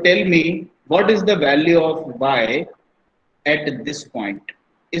 So tell me what is the value of y at this point?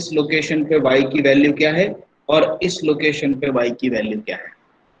 इस लोकेशन पे y की वैल्यू क्या है और इस लोकेशन पे y की वैल्यू क्या है?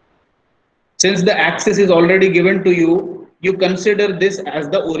 Since the axis is already given to you, you consider this as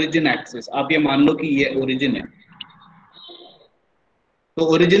the origin axis. आप ये मान लो कि ये origin है, तो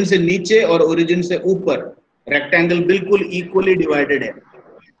ओरिजिन से नीचे और ओरिजिन से ऊपर रेक्टेंगल बिल्कुल इक्वली डिवाइडेड है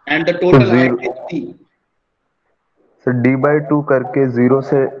and the total height is d। So d/2 करके 0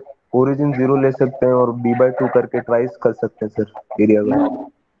 से ओरिजिन 0 ले सकते हैं और b/2 करके ट्राइस कर सकते हैं सर एरिया का।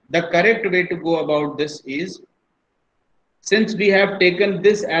 No, the correct way to go about this is, since we have taken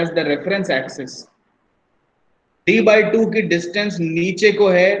this as the reference axis, d/2 की डिस्टेंस नीचे को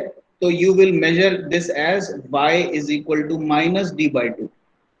है, तो you will measure this as y is equal to minus d/2,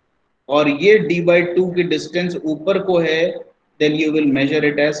 और ये d/2 की distance ऊपर को है, then you will measure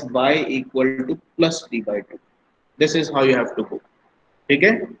it as y equal to plus d/2. This is how you have to go. ठीक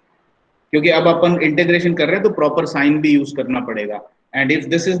है, क्योंकि अब अपन इंटीग्रेशन कर रहे हैं तो प्रॉपर साइन भी यूज करना पड़ेगा. And if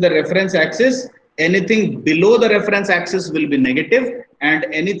this is the reference axis, anything below the reference axis will be negative and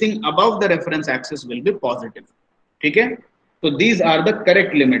anything above the reference axis will be positive. ठीक है, तो these are the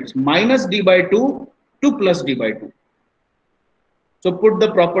correct limits, minus d/2 two plus d/2. So put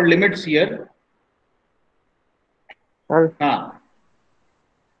the proper limits here. Sir हाँ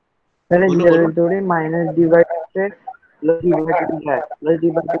sir बोलो बोलो. जरूरी थोड़ी minus d/2 से plus d/2 है, प्लस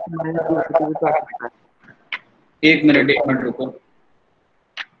d/2 से माइनस d/2 भी तो आ सकता है. एक मिनट रुको.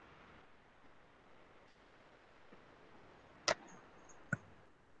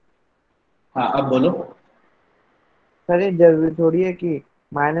 हाँ अब बोलो. सर ये जरूरी थोड़ी है कि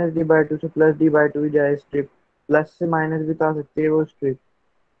माइनस d/2 से प्लस d/2 ही जाए स्ट्रिप, प्लस से माइनस भी तो आ सकती है वो स्ट्रिप.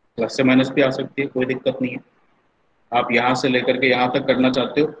 प्लस से माइनस भी आ सकती है, कोई दिक्कत नहीं है. आप यहाँ से लेकर के यहाँ तक करना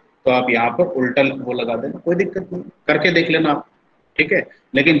चाहते हो तो आप यहाँ पर उल्टा वो लगा देना, कोई दिक्कत नहीं, करके देख लेना आप. ठीक है,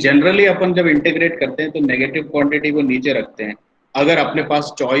 लेकिन जनरली अपन जब इंटीग्रेट करते हैं तो नेगेटिव क्वांटिटी को नीचे रखते हैं, अगर अपने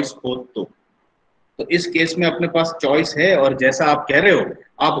पास चॉइस हो तो इस केस में अपने पास चॉइस है, और जैसा आप कह रहे हो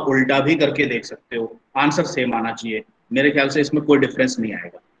आप उल्टा भी करके देख सकते हो, आंसर सेम आना चाहिए. मेरे ख्याल से इसमें कोई डिफरेंस नहीं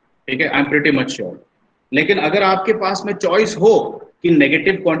आएगा. ठीक है, I am pretty much sure. लेकिन अगर आपके पास में चॉइस हो कि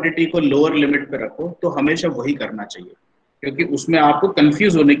नेगेटिव क्वांटिटी को लोअर लिमिट पे रखो, तो हमेशा वही करना चाहिए, क्योंकि उसमें आपको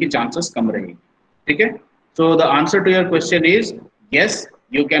कंफ्यूज होने की चांसेस कम रहेगी. ठीक है, so the answer to your question is yes,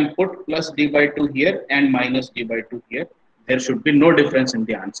 you can put plus d/2 here and minus d/2 here. There should be no difference in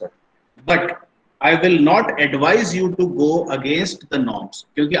the answer. But I will not advise you to go against the norms,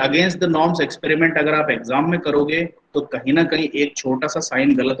 क्योंकि against the norms experiment अगर आप exam में करोगे तो कहीं ना कहीं एक छोटा सा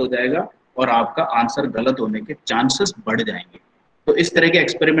साइन गलत हो जाएगा और आपका आंसर गलत होने के चांसेस बढ़ जाएंगे. तो इस तरह के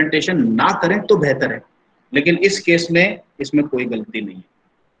एक्सपेरिमेंटेशन ना करें तो बेहतर है, लेकिन इस केस में इसमें कोई गलती नहीं है.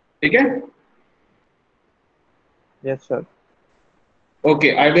 ठीक है, yes sir.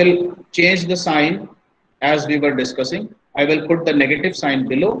 okay, I will change the sign as we were discussing. I will put the negative sign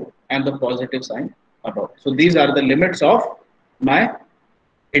below and the positive sign above. So these are the limits of my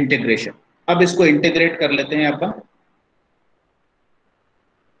integration. अब इसको integrate कर लेते हैं अपन.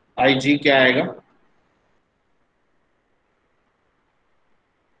 IG क्या आएगा?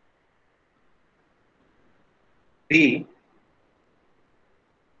 B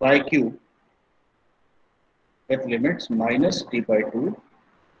by Q with limits minus d/2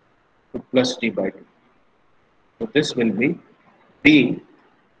 to plus d/2. So this will be B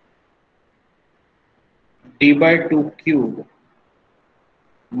d/2 cube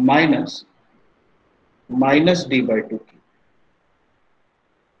minus d/2 cube.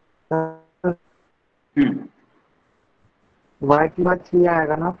 y की बात 3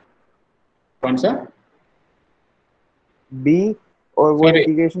 आएगा ना, कौन सा? b और वो Sorry.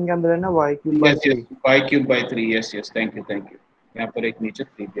 इंटीग्रेशन के अंदर है ना y³ Yes, by 3. yes, y³ by 3. Yes, yes, thank you, thank you. यहाँ पर एक नीचे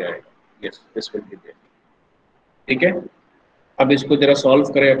 3 भी आएगा. Yes, this will be there. ठीक है, अब इसको जरा सॉल्व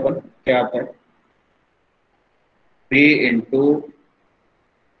करें अपन. क्या आता है? 3 into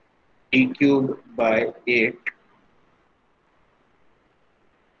d³/8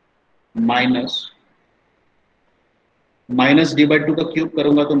 माइनस d/2 का क्यूब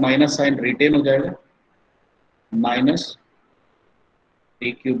करूंगा तो माइनस साइन रिटेन हो जाएगा, minus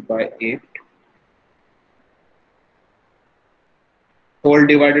d³/8 whole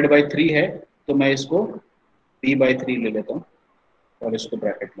divided by 3 है, तो मैं इसको b/3 ले लेता हूँ और इसको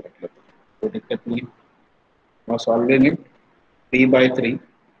ब्रैकेट में रख लेता हूँ, कोई दिक्कत नहीं. Now solving it, b/3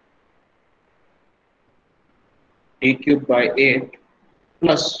 d³/8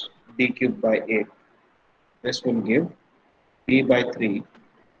 plus d³/8, this will give b/3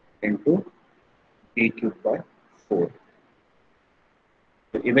 into d³/4.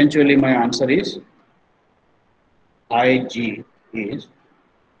 So eventually my answer is IG is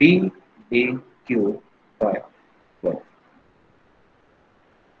b d³/12.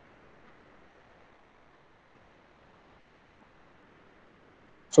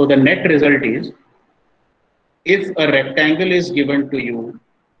 So the net result is, if a rectangle is given to you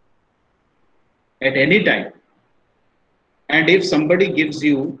at any time, and if somebody gives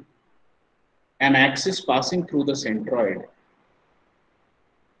you an axis passing through the centroid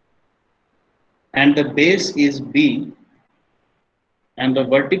and the base is B and the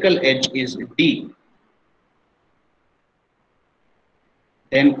vertical edge is D,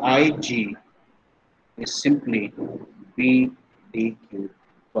 then IG is simply BD cubed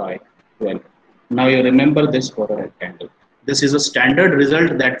by 12. Now you remember this for a rectangle. This is a standard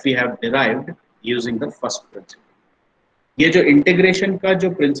result that we have derived using the first principle. ये जो integration का जो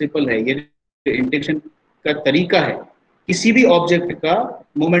principal है, ये जो integration का तरीका है किसी भी ऑब्जेक्ट का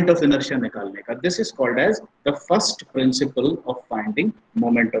मोमेंट ऑफ इनर्शिया निकालने का, this is called as the first principle of finding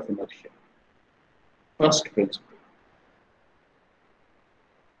moment of inertia. First principle.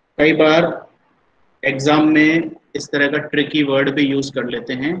 कई बार एग्जाम में इस तरह का ट्रिकी वर्ड भी यूज कर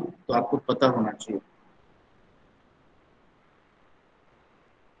लेते हैं, तो आपको पता होना चाहिए.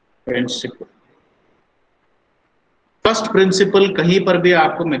 Principal, first principle. कहीं पर भी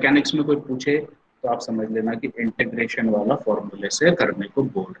आपको मैकेनिक्स में कोई पूछे तो आप समझ लेना कि इंटीग्रेशन वाला फॉर्मूले से करने को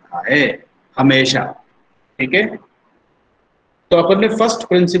बोल रहा है हमेशा. ठीक है, तो अपन ने फर्स्ट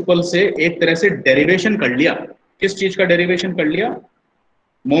प्रिंसिपल से एक तरह से डेरिवेशन कर लिया. किस चीज का डेरिवेशन कर लिया?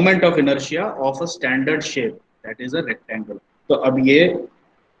 Moment of inertia of a standard shape, that is a rectangle. तो अब ये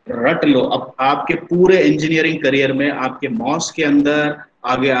रट लो. अब आपके पूरे इंजीनियरिंग करियर में, आपके मॉस के अंदर,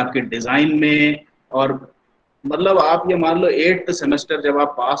 आगे आपके डिजाइन में, और मतलब आप ये मान लो 8th सेमेस्टर जब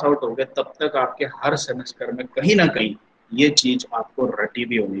आप पास आउट हो गए तब तक आपके हर सेमेस्टर में कहीं ना कहीं ये चीज आपको रटी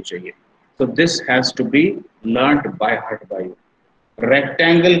भी होनी चाहिए. तो this has to be learned by heart by you.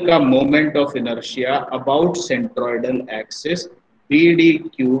 Rectangle का moment of inertia about centroidal axis BD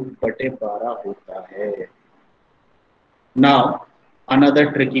cube बटे 12 होता है. Now another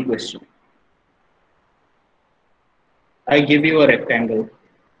tricky question. I give you a rectangle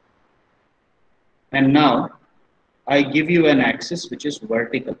and now I give you an axis which is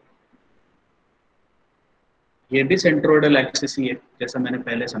vertical. ये भी centroidal axis ही है जैसा मैंने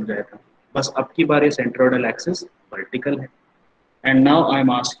पहले समझाया था, बस अब की बार ये सेंट्रोइडल एक्सिस वर्टिकल है. And now I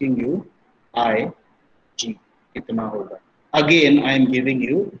am asking you IG कितना होगा. Again I am giving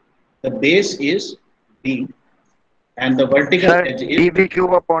you the base is D and the vertical Sir, edge is dv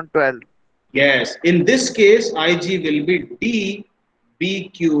cube upon 12. yes. In this case, IG will be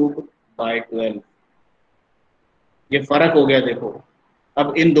DB cube by 12. ये फर्क हो गया. देखो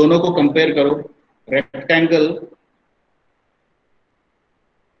अब इन दोनों को कंपेयर करो. रेक्टेंगल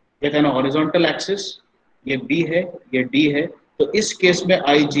ये था ना हॉरिजॉन्टल एक्सिस, ये B है, ये D है. तो इस केस में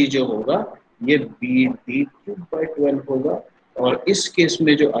IG जो होगा ये BD क्यूब बाय 12 होगा, और इस केस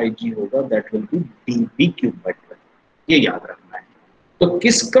में जो IG होगा that will be DB cube by 12. ये याद रखना है. तो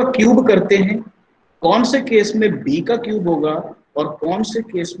किसका क्यूब करते हैं, कौन से केस में B का क्यूब होगा और कौन से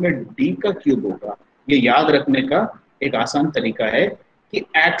केस में D का क्यूब होगा, ये याद रखने का एक आसान तरीका है कि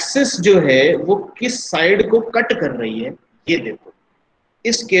एक्सिस जो है वो किस साइड को कट कर रही है. ये देखो,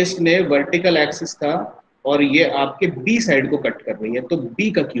 इस केस में वर्टिकल एक्सिस था और ये आपके B साइड को कट कर रही है, तो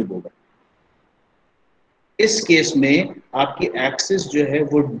B का क्यूब होगा. इस केस में आपकी एक्सिस जो है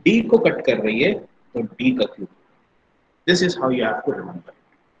वो D को कट कर रही है, तो D का cube. This is how you have to remember.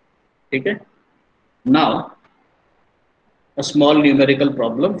 ठीक है. Now, a small numerical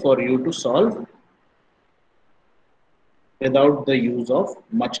problem for you to solve without the use of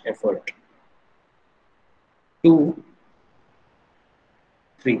much effort. 2,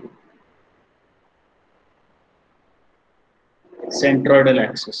 3. Centroidal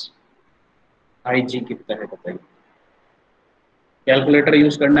axis. IG कितना है बताइए. कैलकुलेटर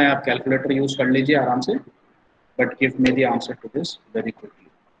यूज करना है, आप कैलकुलेटर यूज कर लीजिए आराम से, but give me the answer to this very quickly.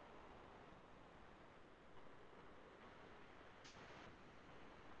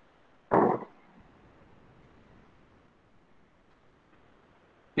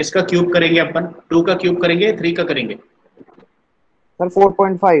 इसका क्यूब करेंगे अपन, 2 का क्यूब करेंगे, 3 का करेंगे. सर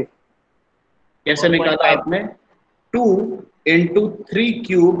 4.5. कैसे निकाला आपने? 2 into 3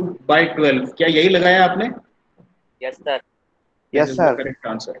 क्यूब बाय 12. क्या यही लगाया आपने? Yes sir. Yes sir. Correct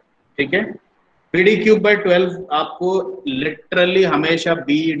answer. ठीक है. BD क्यूब बाय 12 आपको लिटरली हमेशा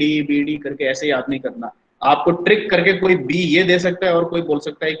BD करके ऐसे याद नहीं करना. आपको ट्रिक करके कोई B ये दे सकता है और कोई बोल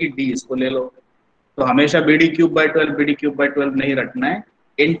सकता है कि D इसको ले लो. तो हमेशा BD क्यूब बाय 12 नहीं रखना है.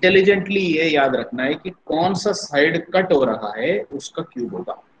 इंटेलिजेंटली ये याद रखना है कि कौन सा साइड कट हो रहा है उसका क्यूब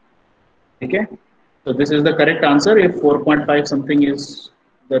होगा. ठीक है. So this is the correct answer. If 4.5 something is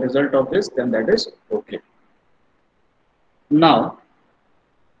the result of this, then that is okay. Now,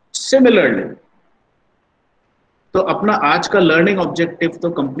 similarly, तो अपना आज का लर्निंग ऑब्जेक्टिव तो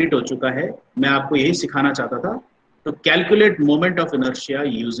कंप्लीट हो चुका है. मैं आपको यही सिखाना चाहता था. तो calculate moment of inertia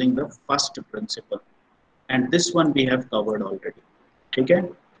using the first principle, and this one we have covered already. ठीक है.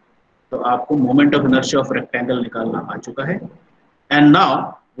 तो आपको moment of inertia of rectangle निकालना आ चुका है. And now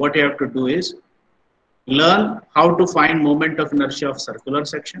what you have to do is Learn how to find moment of inertia of circular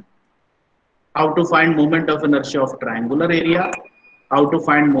section, how to find moment of inertia of triangular area, how to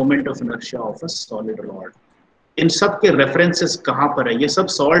find moment of inertia of a solid rod. इन सब के references कहाँ पर है, ये सब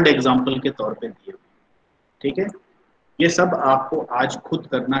solve example के तौर पे दिए, ठीक है। ये सब आपको आज खुद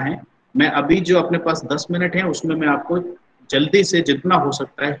करना है। मैं अभी जो अपने पास 10 मिनट है उसमें मैं आपको जल्दी से जितना हो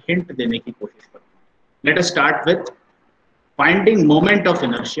सकता है हिंट देने की कोशिश करता हूँ। Let us start with finding moment of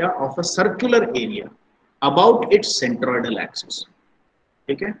inertia of a circular area about it's centroidal axis,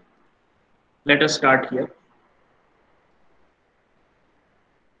 ठीक है। Let us start here.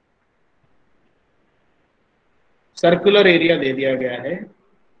 Circular area दे दिया गया है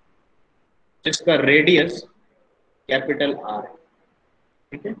जिसका रेडियस कैपिटल आर,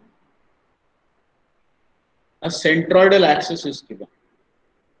 ठीक है। A centroidal axis is given.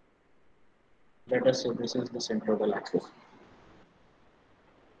 Let us say this is the centroidal axis.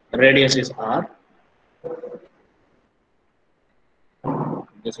 Radius is r.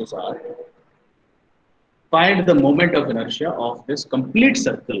 This is r. Find the moment of inertia of this complete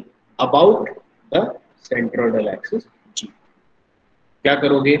circle about the centroidal axis g. क्या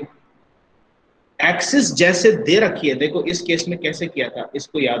करोगे? Axis जैसे दे रखी है, देखो इस case में कैसे किया था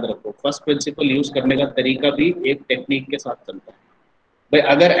इसको याद रखो। फर्स्ट प्रिंसिपल यूज करने का तरीका भी एक टेक्निक के साथ चलता है। भाई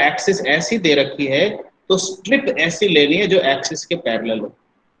अगर एक्सिस ऐसी दे रखी है तो स्ट्रिप ऐसी लेनी है जो एक्सिस के पैरेलल हो,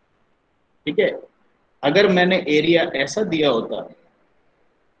 ठीक है। अगर मैंने एरिया ऐसा दिया होता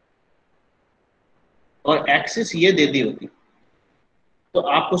और एक्सिस ये दे दी होती तो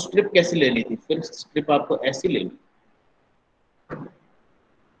आपको स्ट्रिप कैसी लेनी थी? फिर स्ट्रिप आपको ऐसी लेनी,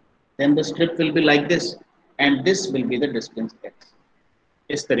 then the strip will be like this and this will be the distance x,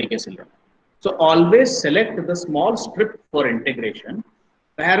 इस तरीके से लेना। So always select the small strip for integration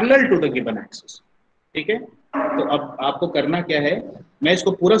parallel to the given axis, ठीक है। तो अब आपको करना क्या है, मैं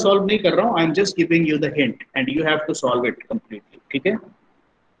इसको पूरा सॉल्व नहीं कर रहा हूं, I am just giving you the hint and you have to solve it completely, ठीक है।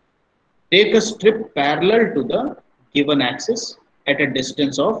 Take a strip parallel to the given axis at a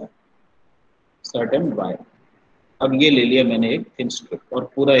distance of certain y। अब ये ले लिया मैंने एक थिन स्ट्रिप और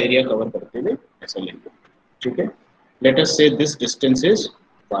पूरा एरिया कवर करते हुए ऐसा ले लिया, ठीक है। लेट अस से this distance is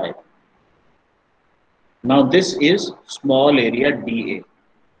y। Now this is small area dA,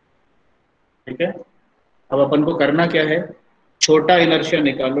 ठीक है। अब अपन को करना क्या है, छोटा इनर्शिया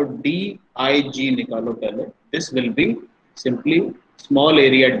निकालो, dig निकालो पहले। This will be simply small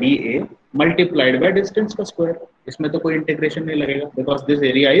area dA multiplied by distance का स्क्वायर। इसमें तो कोई इंटीग्रेशन नहीं लगेगा because this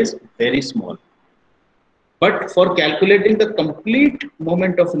area is very small. But for calculating the complete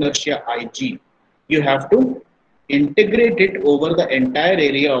moment of inertia Ig, you have to integrate it over the entire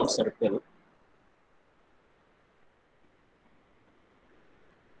area of circle.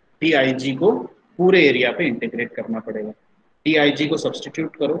 dig को पूरे area पे integrate करना पड़ेगा। dig को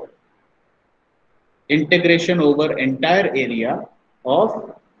substitute करो, integration over entire area of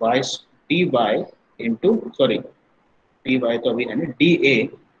y dy into sorry dy तो अभी है ना, dA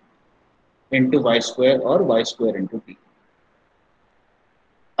इंटू वाई स्क्वायर और वाई स्क्वायर इंटू डी।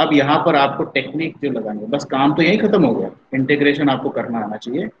 अब यहाँ पर आपको टेक्निक जो लगानी है, बस काम तो यही खत्म हो गया, इंटीग्रेशन आपको करना आना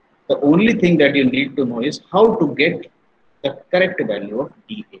चाहिए। The only thing that you need to know is how to get the correct value of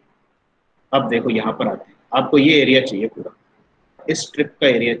D A. अब देखो यहाँ पर आते हैं, आपको ये एरिया चाहिए पूरा, इस स्ट्रिप का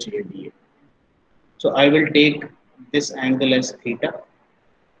एरिया चाहिए D A. So I will take this angle as theta.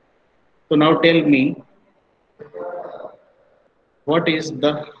 So now tell me what is the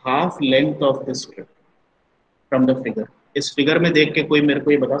half length of this strip from the figure। इस फिगर में देख के कोई मेरे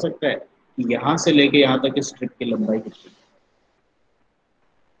को ये बता सकता है कि यहाँ से लेके यहाँ तक इस स्ट्रिप की लंबाई कितनी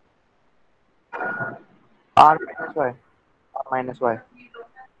r minus y, r minus y।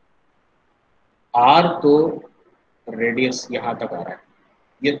 Are तो रेडियस यहाँ तक आ रहा है,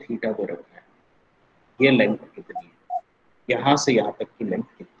 ये थीटा को रखना है, ये लेंथ कितनी है, यहाँ से यहाँ तक की लेंथ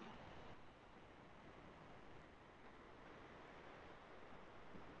कितनी है,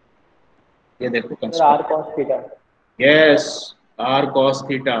 ये देखो r cos theta. Yes are cos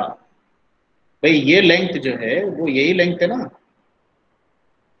theta. भाई ये लेंथ जो है वो यही लेंथ है ना,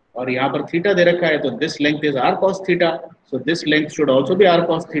 और यहाँ पर थीटा दे रखा है तो this length is are cos theta, so this length should also be are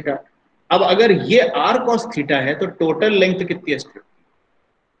cos theta. अब अगर ये आर कॉस थीटा है तो टोटल लेंथ कितनी है strip?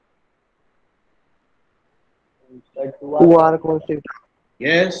 2r cos theta.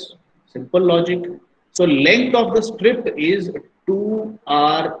 Yes, simple logic. So length of the strip is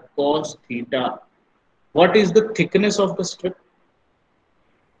 2r cos theta. What is the thickness of the strip?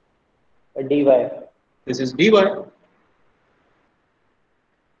 dy। This is dy.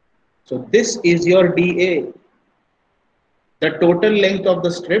 So this is your dA. The total length of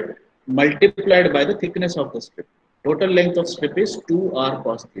the strip multiplied by the thickness of the strip. Total length of strip is 2r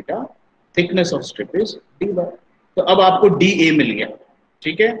cos theta. Thickness of strip is dy। तो अब आपको dA मिल गया,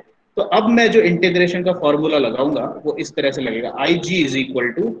 ठीक है। तो अब मैं जो इंटीग्रेशन का फॉर्मूला लगाऊंगा वो इस तरह से लगेगा, IG इज इक्वल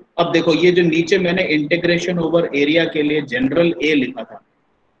टू, अब देखो ये जो नीचे मैंने इंटीग्रेशन ओवर एरिया के लिए जनरल A लिखा था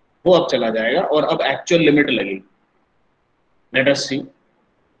वो अब चला जाएगा और अब एक्चुअल लिमिट लगेगी। Let us C,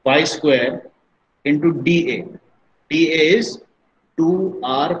 y square into dA, dA is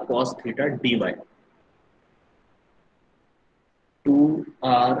 2r cos theta dy,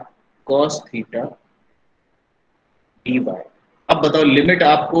 2r cos theta dy। अब बताओ लिमिट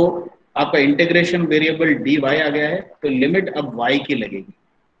आपको, आपका इंटीग्रेशन वेरिएबल dy आ गया है तो लिमिट अब y की लगेगी।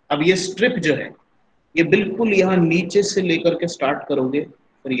 अब ये स्ट्रिप जो है ये बिल्कुल यहाँ नीचे से लेकर के स्टार्ट करोगे,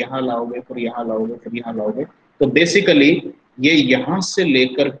 फिर यहाँ लाओगे, फिर यहाँ लाओगे, फिर यहाँ लाओगे, तो बेसिकली ये यहाँ से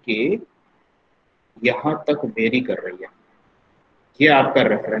लेकर के यहाँ तक वेरी कर रही है। ये आपका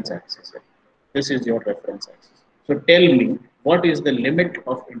रेफरेंस एक्सिस है, this is your reference axis. So tell me what is the limit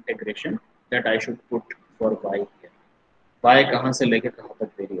of integration that I should put for y here. y कहाँ से लेकर कहाँ तक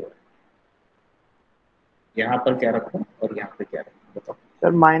वेरी हो रहा है, यहाँ पर क्या रखूं और यहाँ पे क्या रखूं, बताओ।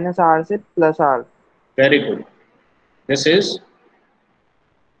 सर -r से +r। Very good, this is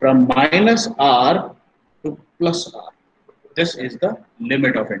from minus r to plus r, this is the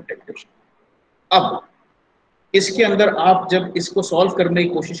limit of integration। अब इसके अंदर आप जब इसको सॉल्व करने की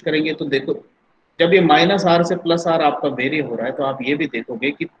कोशिश करेंगे तो देखो, जब ये -r से +r आपका वेरी हो रहा है तो आप ये भी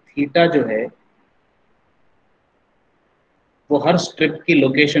देखोगे कि थीटा जो है वो हर स्ट्रिप की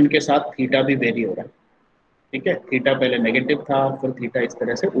लोकेशन के साथ थीटा भी वेरी हो रहा है, ठीक है। थीटा पहले नेगेटिव था, फिर थीटा इस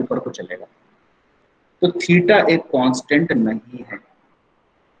तरह से ऊपर को चलेगा, तो थीटा एक कांस्टेंट नहीं है।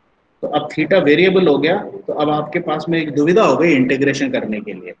 तो अब थीटा वेरिएबल हो गया, तो अब आपके पास में एक दुविधा हो गई इंटीग्रेशन करने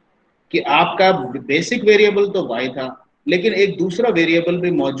के लिए कि आपका बेसिक वेरिएबल तो y था, लेकिन एक दूसरा वेरिएबल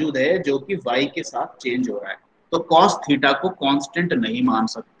भी मौजूद है जो कि y के साथ चेंज हो रहा है, तो cos थीटा को कांस्टेंट नहीं मान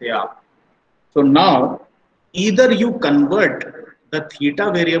सकते आप। So now either you convert the theta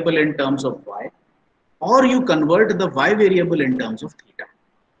variable in terms of y और you convert the y variable in terms of theta.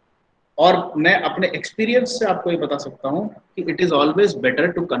 और मैं अपने एक्सपीरियंस से आपको ये बता सकता हूं कि it is always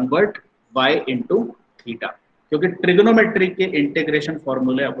better to convert y into theta, क्योंकि ट्रिग्नोमेट्री के इंटीग्रेशन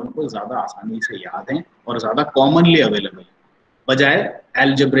फॉर्मूले अपन को ज्यादा आसानी से याद हैं और ज्यादा कॉमनली अवेलेबल है बजाय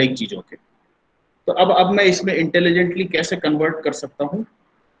एल्जेब्रिक चीजों के। तो अब मैं इसमें इंटेलिजेंटली कैसे कन्वर्ट कर सकता हूं,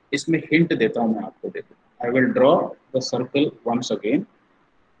 इसमें हिंट देता हूं मैं आपको। देखो, I will draw the circle once again,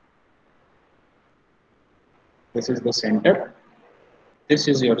 this is the centre, this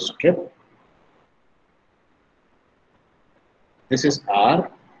is your strip, this is r,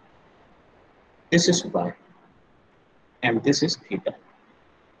 this is y and this is theta।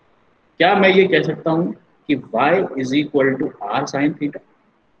 क्या मैं ये कह सकता हूं कि y is equal to r sin theta?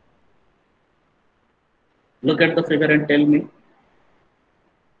 Look at the figure and tell me,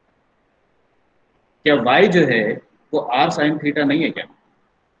 क्या y जो है वो r sin theta नहीं है क्या?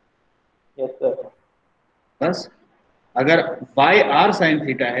 Yes sir. बस अगर y r sin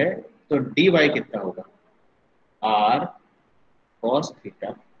theta है तो dy कितना होगा? r cos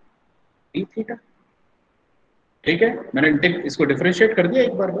theta d theta। ठीक है, मैंने इसको डिफरेंशिएट कर दिया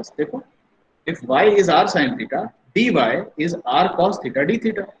एक बार, बस देखो, if y is r sin theta, dy is r cos theta d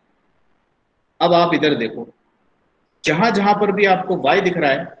theta। अब आप इधर देखो, जहां जहां पर भी आपको y दिख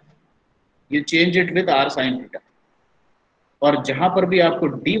रहा है ये change it with r sin theta, और जहां पर भी आपको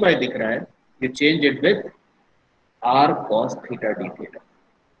dy दिख रहा है ये change it with r cos theta d theta।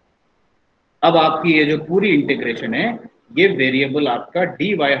 अब आपकी ये जो पूरी इंटीग्रेशन है ये वेरिएबल आपका dy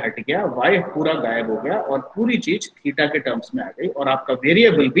हट गया, y पूरा गायब हो गया और पूरी चीज थीटा के टर्म्स में आ गई और आपका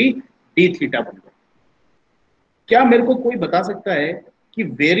वेरिएबल भी d थीटा बन गया। क्या मेरे को कोई बता सकता है कि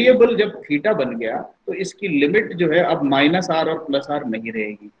वेरिएबल जब थीटा बन गया तो इसकी लिमिट जो है अब -r और +r नहीं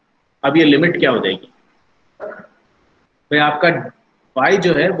रहेगी, अब ये लिमिट क्या हो जाएगी? भाई आपका y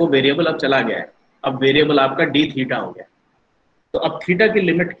जो है वो वेरिएबल अब चला गया है, अब वेरिएबल आपका d थीटा हो गया, तो अब थीटा की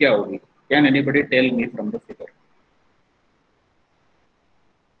लिमिट क्या होगी? Can anybody tell me from the figure?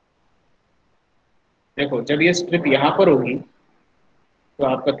 देखो, जब ये स्ट्रिप यहाँ पर होगी तो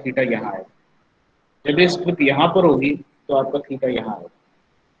आपका थीटा यहाँ है, जब ये स्ट्रिप यहाँ पर होगी तो आपका थीटा यहाँ है,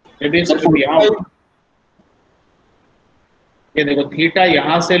 जब ये स्ट्रिप यहाँ होगी, ये देखो थीटा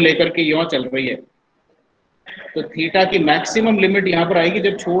यहाँ से लेकर के यहाँ चल रही है, तो थीटा की मैक्सिमम लिमिट यहाँ पर आएगी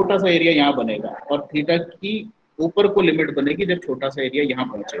जब छोटा सा एरिया यहाँ बनेगा, और थीटा की ऊपर को लिमिट बनेगी जब छोटा सा एरिया यहाँ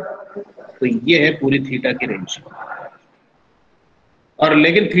पहुंचेगा। तो ये है पूरी थीटा की रेंज, और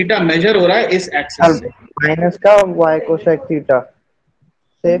लेकिन थीटा मेजर हो रहा है इस एक्सिस से। माइनस का y कोसेक थीटा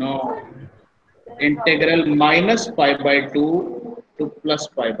से no, integral -π/2 to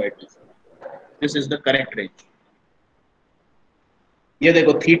 +π/2, this is the correct range. ये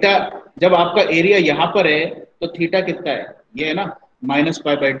देखो थीटा जब आपका एरिया यहाँ पर है तो थीटा कितना है, ये है ना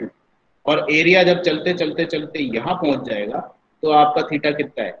 -π/2, और एरिया जब चलते चलते चलते यहाँ पहुंच जाएगा तो आपका थीटा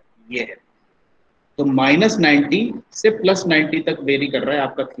कितना है, ये है। तो -90 से +90 तक वेरी कर रहा है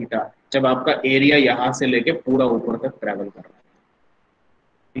आपका थीटा, जब आपका एरिया यहाँ से लेके पूरा ऊपर तक ट्रेवल कर रहा है,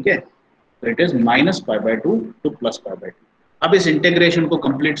 ठीक है। तो इट इज -π/2 टू +π/2। अब इस इंटीग्रेशन को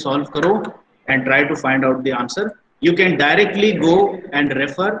कंप्लीट सॉल्व करो and try to find out the answer. You can directly go and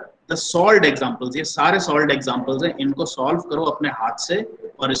refer the solved examples, ये सारे सॉल्व्ड एग्जांपल्स हैं, इनको सॉल्व करो अपने हाथ से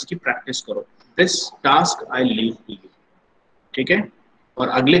और इसकी प्रैक्टिस करो। This task I leave to you, ठीक है। और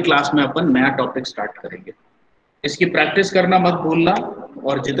अगले क्लास में अपन नया टॉपिक स्टार्ट करेंगे। इसकी प्रैक्टिस करना मत भूलना,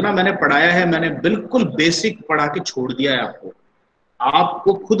 और जितना मैंने पढ़ाया है मैंने बिल्कुल बेसिक पढ़ा के छोड़ दिया है आपको,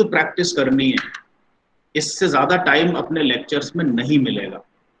 आपको खुद प्रैक्टिस करनी है, इससे ज्यादा टाइम अपने लेक्चर्स में नहीं मिलेगा,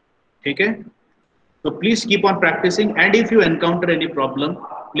 ठीक है। तो please keep on practising, and if you encounter any problem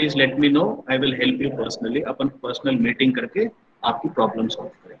please let me know, I will help you personally. Upon personal meeting करके आपकी प्रॉब्लम सॉल्व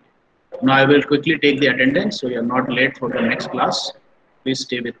करेंगे। Now I will quickly take the attendance so you are not let for the next class. Please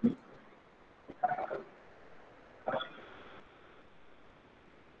stay with me.